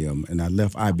IBM, and I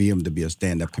left IBM to be a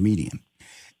stand-up comedian.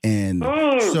 And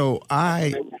so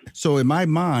in my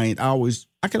mind,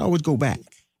 I could always go back.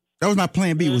 That was my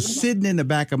plan B. It was sitting in the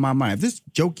back of my mind. This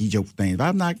joke thing. If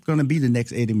I'm not going to be the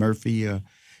next Eddie Murphy,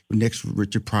 next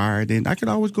Richard Pryor, then I could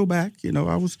always go back. You know,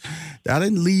 I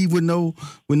didn't leave with no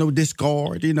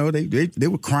discard. You know, they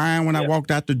were crying when I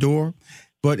walked out the door.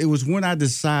 But it was when I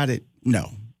decided, no,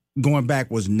 going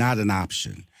back was not an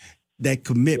option. That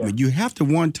commitment, you have to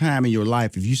one time in your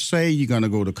life, if you say you're going to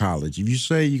go to college, if you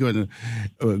say you're going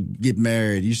to get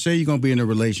married, you say you're going to be in a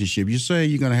relationship, you say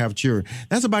you're going to have children,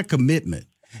 that's about commitment.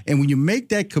 And when you make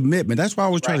that commitment, that's why I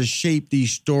always try to shape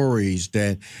these stories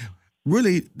that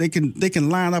really they can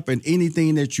line up in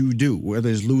anything that you do, whether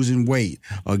it's losing weight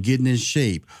or getting in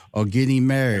shape or getting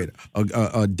married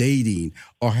or dating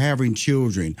or having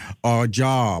children or a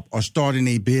job or starting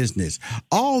a business.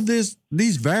 All these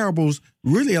variables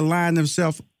really align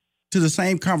themselves to the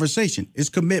same conversation. It's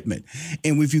commitment.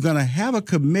 And if you're going to have a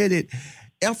committed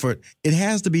effort, it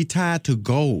has to be tied to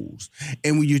goals.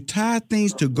 And when you tie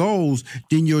things to goals,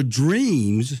 then your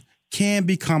dreams can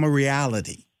become a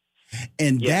reality.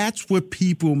 And that's what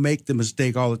people make the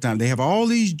mistake all the time. They have all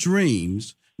these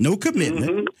dreams, no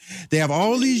commitment. They have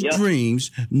all these dreams,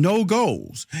 no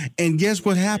goals. And guess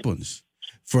what happens?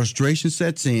 Frustration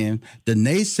sets in. The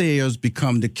naysayers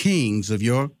become the kings of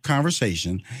your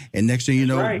conversation. And next thing you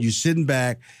know, you're sitting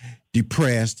back,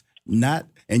 depressed,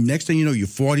 and next thing you know, you're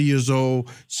 40 years old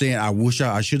saying, I wish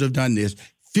I should have done this.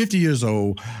 50 years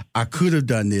old, I could have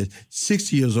done this.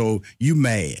 60 years old, you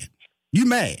mad. You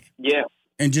mad. Yeah.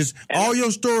 And just all your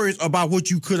stories about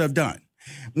what you could have done.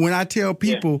 When I tell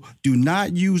people, do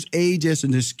not use age as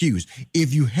an excuse.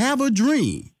 If you have a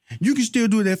dream, you can still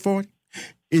do it at 40.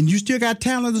 And you still got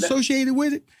talent associated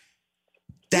with it.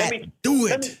 Do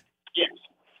it. Yes.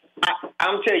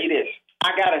 I'm going to tell you this.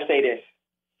 I got to say this.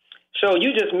 So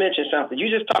you just mentioned something. You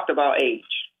just talked about age.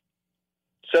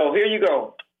 So here you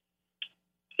go.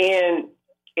 In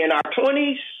our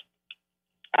 20s,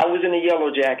 I was in the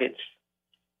Yellow Jackets.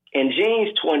 In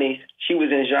Jean's 20s, she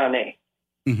was in Jeanne.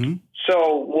 Mm-hmm.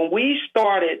 So when we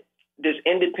started, this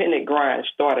independent grind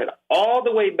started all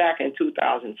the way back in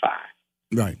 2005.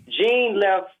 Right. Jean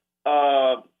left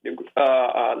the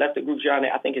group Jeanne,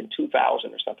 I think in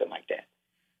 2000 or something like that.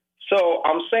 So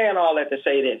I'm saying all that to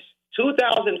say this.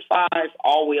 2005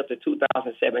 all the way up to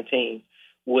 2017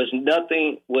 was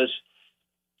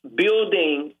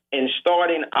building and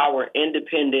starting our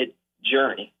independent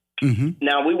journey. Mm-hmm.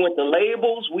 Now, we went to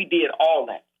labels. We did all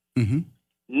that. Mm-hmm.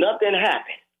 Nothing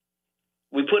happened.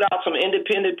 We put out some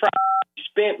independent products,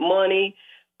 spent money.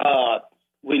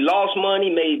 We lost money,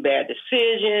 made bad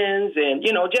decisions. And,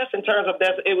 you know, just in terms of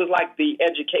that, it was like the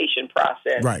education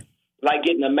process. Right. Like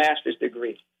getting a master's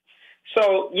degree.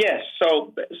 So, yes.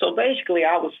 So basically,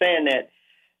 I was saying that,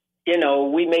 you know,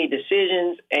 we made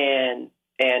decisions and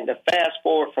the fast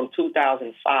forward from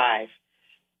 2005,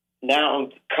 now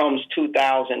comes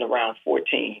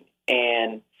 2014.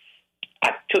 And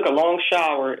I took a long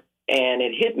shower and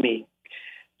it hit me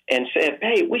and said,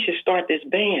 hey, we should start this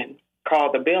band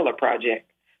called the Baylor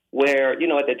Project, where, you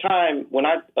know, at the time when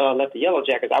I left the Yellow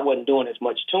Jackets, I wasn't doing as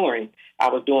much touring. I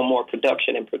was doing more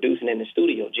production and producing in the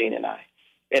studio, Gene and I.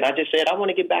 And I just said, I want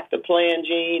to get back to playing,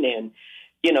 Gene. And,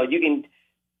 you know, you can,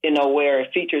 you know, where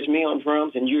it features me on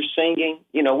drums and you're singing.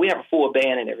 You know, we have a full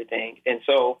band and everything. And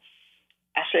so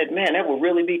I said, man, that would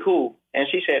really be cool. And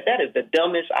she said, that is the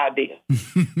dumbest idea.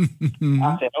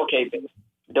 I said, okay, baby,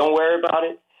 don't worry about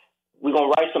it. We're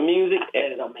going to write some music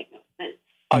and it don't make no sense.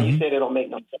 Oh, you said it don't make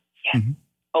no sense. Yeah.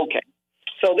 Okay.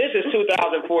 So this is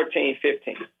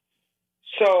 2014-15.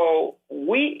 So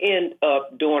we end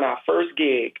up doing our first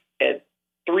gig at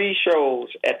 3 shows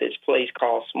at this place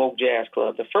called Smoke Jazz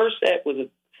Club. The first set was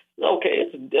it's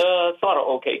sort of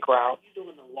okay crowd. You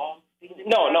doing the long thing?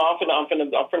 No, I'm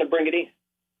finna bring it in.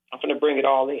 I'm finna bring it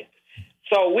all in.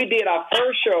 So we did our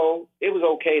first show. It was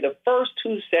okay. The first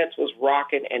 2 sets was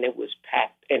rocking and it was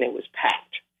packed.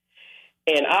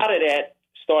 And out of that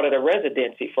started a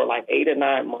residency for like 8 or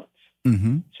 9 months.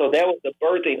 Mm-hmm. So that was the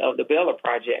birthing of the Baylor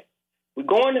Project. We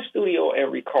go in the studio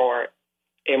and record,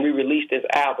 and we released this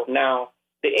album. Now,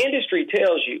 the industry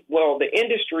tells you,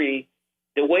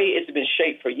 the way it's been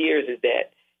shaped for years is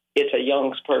that it's a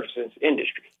young person's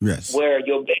industry. Yes. Where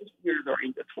your best years are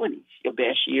in your 20s, your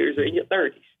best years are in your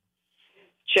 30s.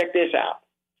 Check this out.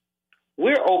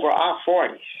 We're over our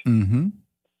 40s. Mm-hmm.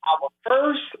 Our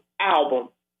first album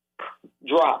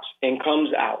drops and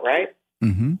comes out, right?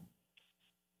 Mm-hmm.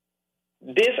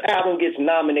 This album gets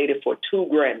nominated for 2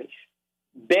 Grammys.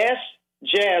 Best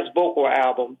Jazz Vocal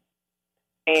Album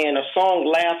and a song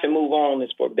Laugh and Move On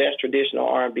is for Best Traditional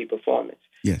R&B Performance.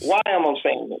 Yes. Why am I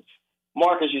saying this?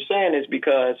 Marcus, you're saying is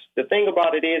because the thing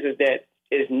about it is that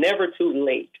it's never too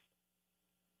late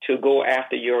to go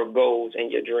after your goals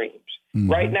and your dreams. Mm-hmm.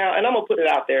 Right now, and I'm going to put it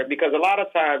out there because a lot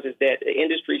of times is that the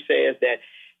industry says that,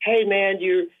 hey, man,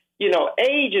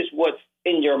 age is what's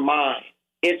in your mind.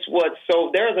 It's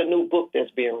so there's a new book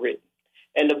that's being written.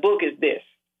 And the book is this.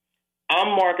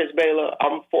 I'm Marcus Baylor.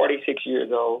 I'm 46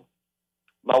 years old.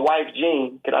 My wife,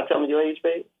 Jean, can I tell me your age,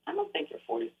 babe? I don't think you're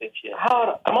 46 yet.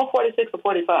 Am I 46 or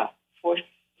 45? 40.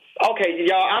 Okay,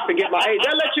 y'all, I forget my age.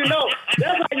 That lets you know.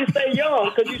 That's how you stay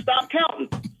young, because you stop counting.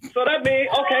 So that means,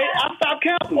 okay, I stopped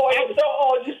counting. Boy, I'm so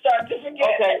old, you start to forget.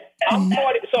 Okay, I'm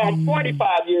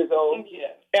 45 years old,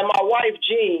 and my wife,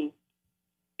 Jean,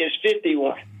 is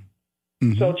 51.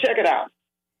 Mm-hmm. So check it out.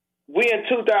 We're in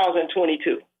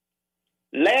 2022.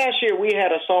 Last year, we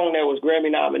had a song that was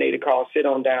Grammy nominated called Sit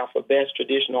On Down for Best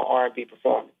Traditional R&B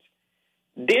Performance.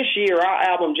 This year, our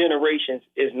album Generations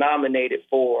is nominated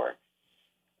for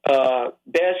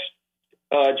Best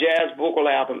Jazz Vocal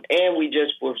Album, and we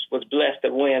just was blessed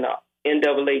to win an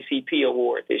NAACP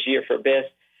award this year for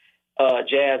Best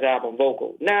Jazz Album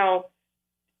Vocal. Now,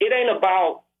 it ain't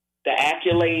about the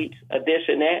accolades of this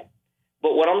and that,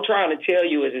 but what I'm trying to tell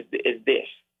you is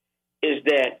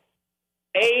that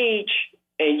age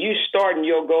and you starting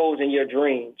your goals and your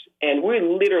dreams, and we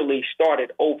literally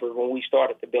started over when we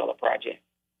started the Bella Project.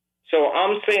 So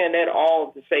I'm saying that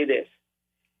all to say this,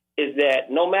 is that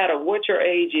no matter what your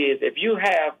age is, if you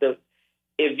have the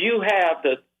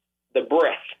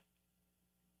breath,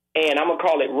 and I'm gonna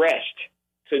call it rest,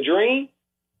 to dream,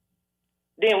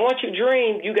 then once you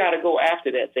dream, you got to go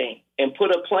after that thing and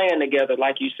put a plan together,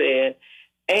 like you said,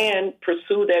 and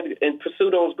pursue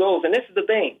those goals. And this is the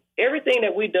thing: everything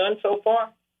that we've done so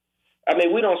far. I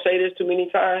mean, we don't say this too many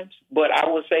times, but I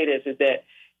will say this: is that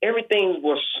everything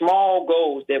was small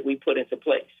goals that we put into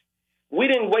place. We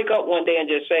didn't wake up one day and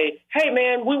just say, hey,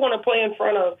 man, we want to play in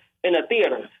a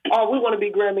theater. Oh, we want to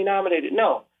be Grammy nominated.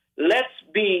 No, let's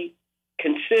be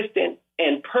consistent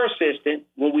and persistent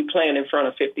when we playing in front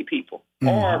of 50 people,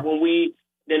 or when we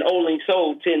then only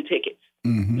sold 10 tickets.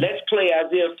 Mm-hmm. Let's play as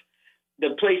if the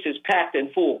place is packed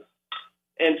and full.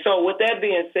 And so with that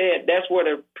being said, that's where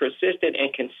the persistent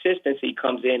and consistency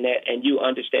comes in at, and you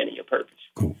understanding your purpose.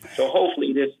 Cool. So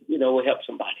hopefully this, will help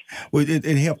somebody. Well,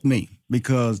 it helped me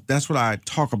because that's what I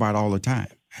talk about all the time.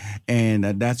 And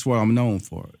that's what I'm known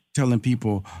for, telling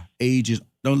people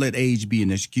don't let age be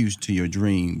an excuse to your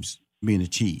dreams being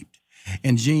achieved.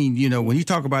 And Jean, when you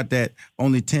talk about that,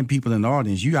 only 10 people in the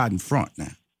audience, you out in front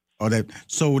now. Or that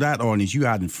sold out audience, you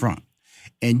out in front.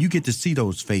 And you get to see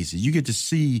those faces. You get to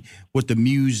see what the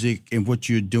music and what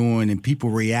you're doing and people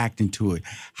reacting to it.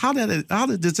 How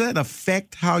does that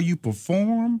affect how you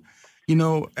perform,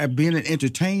 at being an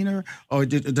entertainer? Or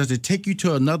does it take you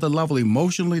to another level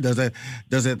emotionally? Does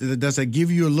it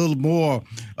give you a little more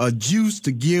juice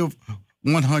to give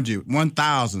 100,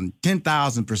 1,000,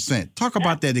 10,000%? Talk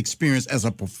about that experience as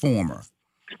a performer.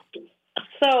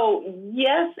 So,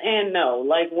 yes and no.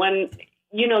 Like when,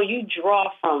 you draw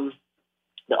from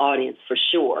the audience for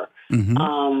sure. Mm-hmm.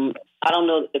 I don't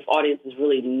know if audiences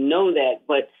really know that,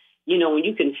 but, when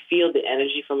you can feel the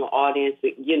energy from the audience,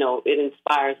 it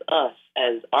inspires us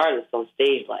as artists on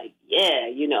stage, like, yeah,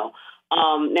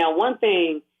 Now, one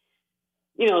thing,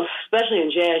 especially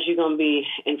in jazz, you're going to be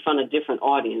in front of different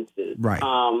audiences. Right.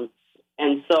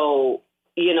 And so,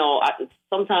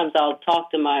 sometimes I'll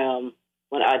talk to my,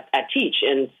 when I teach,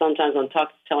 and sometimes I'm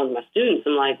telling my students,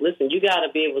 I'm like, listen, you got to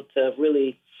be able to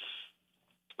really,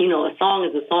 a song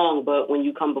is a song, but when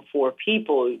you come before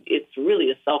people, it's really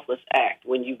a selfless act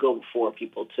when you go before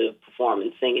people to perform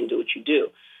and sing and do what you do.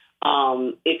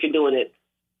 If you're doing it,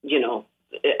 in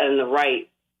the right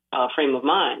frame of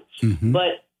mind. Mm-hmm.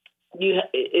 But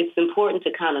it's important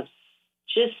to kind of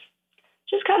just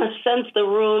kind of sense the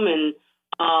room. And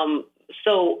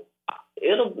so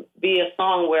it'll be a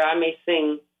song where I may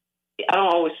sing. I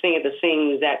don't always sing it the same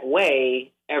exact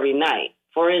way every night.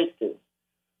 For instance,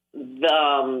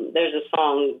 there's a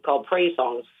song called Praise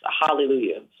Songs, a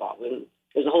Hallelujah song. And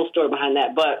there's a whole story behind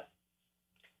that. But,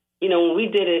 when we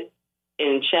did it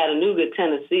in Chattanooga,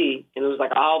 Tennessee, and it was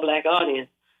like an all-black audience,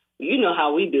 you know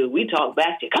how we do. We talk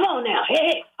back to you. Come on now.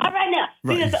 Hey, all right now.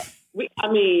 Right. We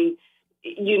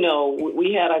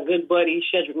had our good buddy,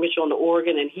 Shedrick Mitchell, on the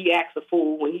organ, and he acts a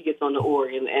fool when he gets on the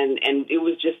organ. And it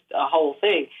was just a whole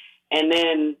thing. And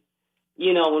then,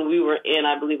 when we were in,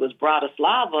 I believe it was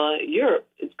Bratislava, Europe,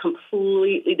 it's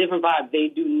completely different vibe. They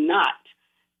do not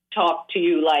talk to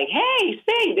you like, hey,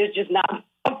 sing. There's just not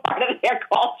a part of their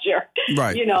culture,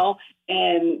 right.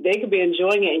 And they could be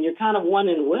enjoying it, and you're kind of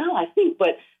wondering, well, I think,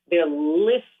 but they're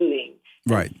listening.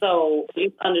 Right. And so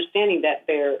it's understanding that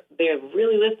they're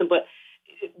really listening, but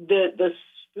the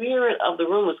spirit of the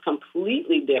room was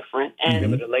completely different. And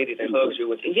remember the lady that hugs you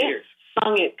with the tears.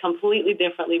 Sung it completely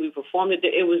differently. We performed it.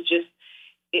 It was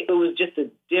just a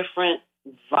different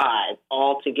vibe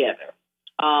altogether.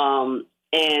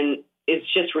 And it's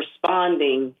just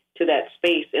responding to that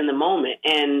space in the moment.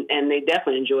 And they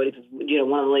definitely enjoyed it because,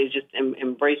 one of the ladies just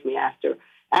embraced me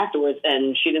afterwards,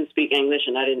 and she didn't speak English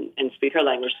and I didn't speak her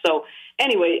language. So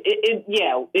anyway,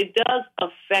 it does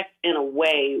affect in a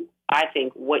way, I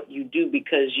think, what you do,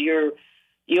 because you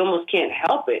almost can't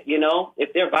help it.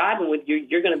 If they're vibing with you,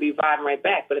 you're going to be vibing right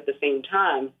back. But at the same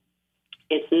time,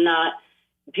 it's not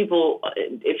people.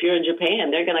 If you're in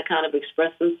Japan, they're going to kind of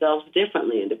express themselves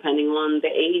differently, and depending on the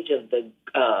age of the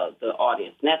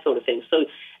audience and that sort of thing. So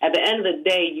at the end of the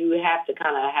day, you have to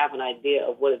kind of have an idea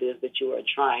of what it is that you are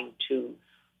trying to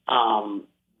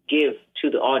give to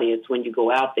the audience when you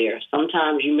go out there.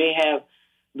 Sometimes you may have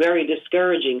very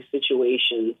discouraging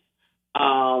situations.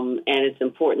 And it's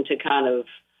important to kind of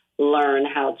learn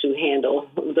how to handle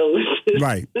those.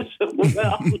 Right.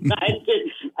 Well,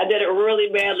 I did it really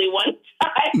badly one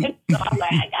time, so I'm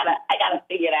like, I gotta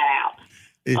figure that out.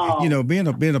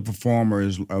 Being a performer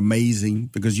is amazing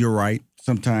because you're right.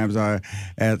 Sometimes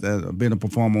being a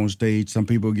performer on stage, some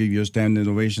people give you a standing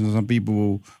ovation, and some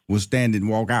people will stand and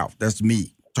walk out. That's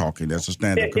me talking. That's a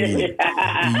stand-up comedian.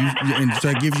 And so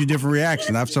it gives you different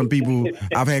reaction. I've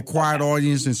had quiet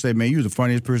audience and say, man, you're the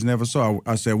funniest person I ever saw.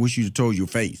 I said, I wish you'd told your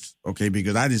face, okay,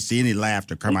 because I didn't see any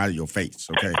laughter come out of your face,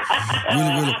 okay?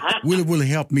 really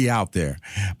helped me out there.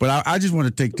 But I just want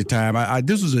to take the time.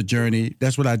 This was a journey.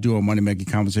 That's what I do on Money Making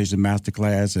Conversation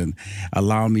Masterclass, and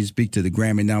allowing me to speak to the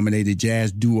Grammy-nominated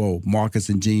jazz duo Marcus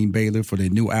and Jean Baylor for their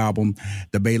new album,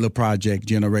 The Baylor Project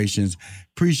Generations.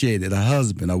 Appreciate it. A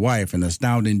husband, a wife, an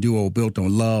astounding duo built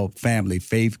on love, family,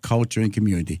 faith, culture, and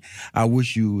community. I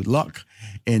wish you luck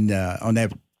on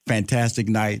that fantastic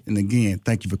night. And again,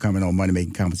 thank you for coming on Money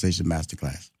Making Conversation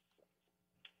Masterclass.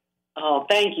 Oh,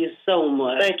 thank you so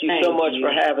much. Thank you so much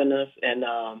for having us. And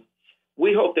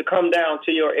we hope to come down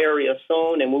to your area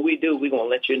soon. And when we do, we're going to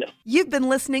let you know. You've been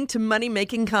listening to Money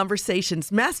Making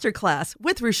Conversations Masterclass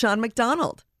with Rushion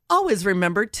McDonald. Always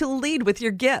remember to lead with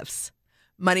your gifts.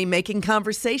 Money Making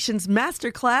Conversations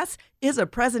Masterclass is a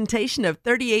presentation of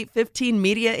 3815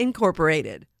 Media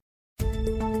Incorporated.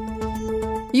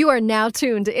 You are now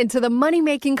tuned into the Money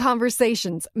Making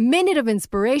Conversations Minute of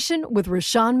Inspiration with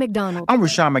Rushion McDonald. I'm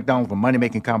Rushion McDonald from Money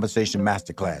Making Conversation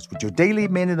Masterclass with your daily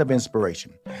Minute of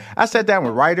Inspiration. I sat down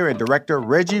with writer and director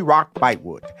Reggie Rock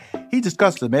Bytewood. He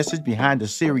discussed the message behind the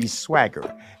series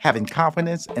Swagger, having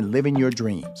confidence and living your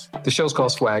dreams. The show's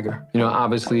called Swagger.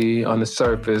 Obviously on the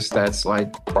surface, that's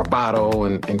like bravado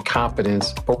and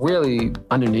confidence. But really,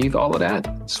 underneath all of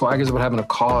that, swagger is about having a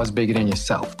cause bigger than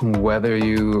yourself. Whether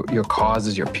your cause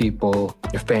is your people,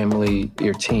 your family,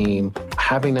 your team,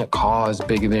 having that cause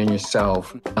bigger than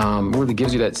yourself really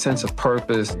gives you that sense of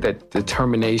purpose, that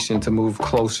determination to move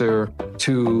closer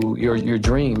to your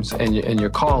dreams and your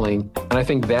calling. And I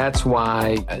think that's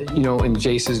why, in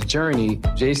Jace's journey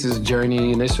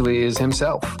initially is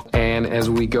himself. And as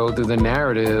we go through the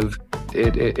narrative,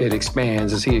 it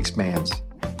expands as he expands.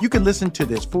 You can listen to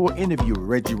this full interview with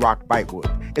Reggie Rock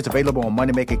Bytewood. It's available on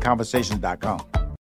moneymakingconversations.com.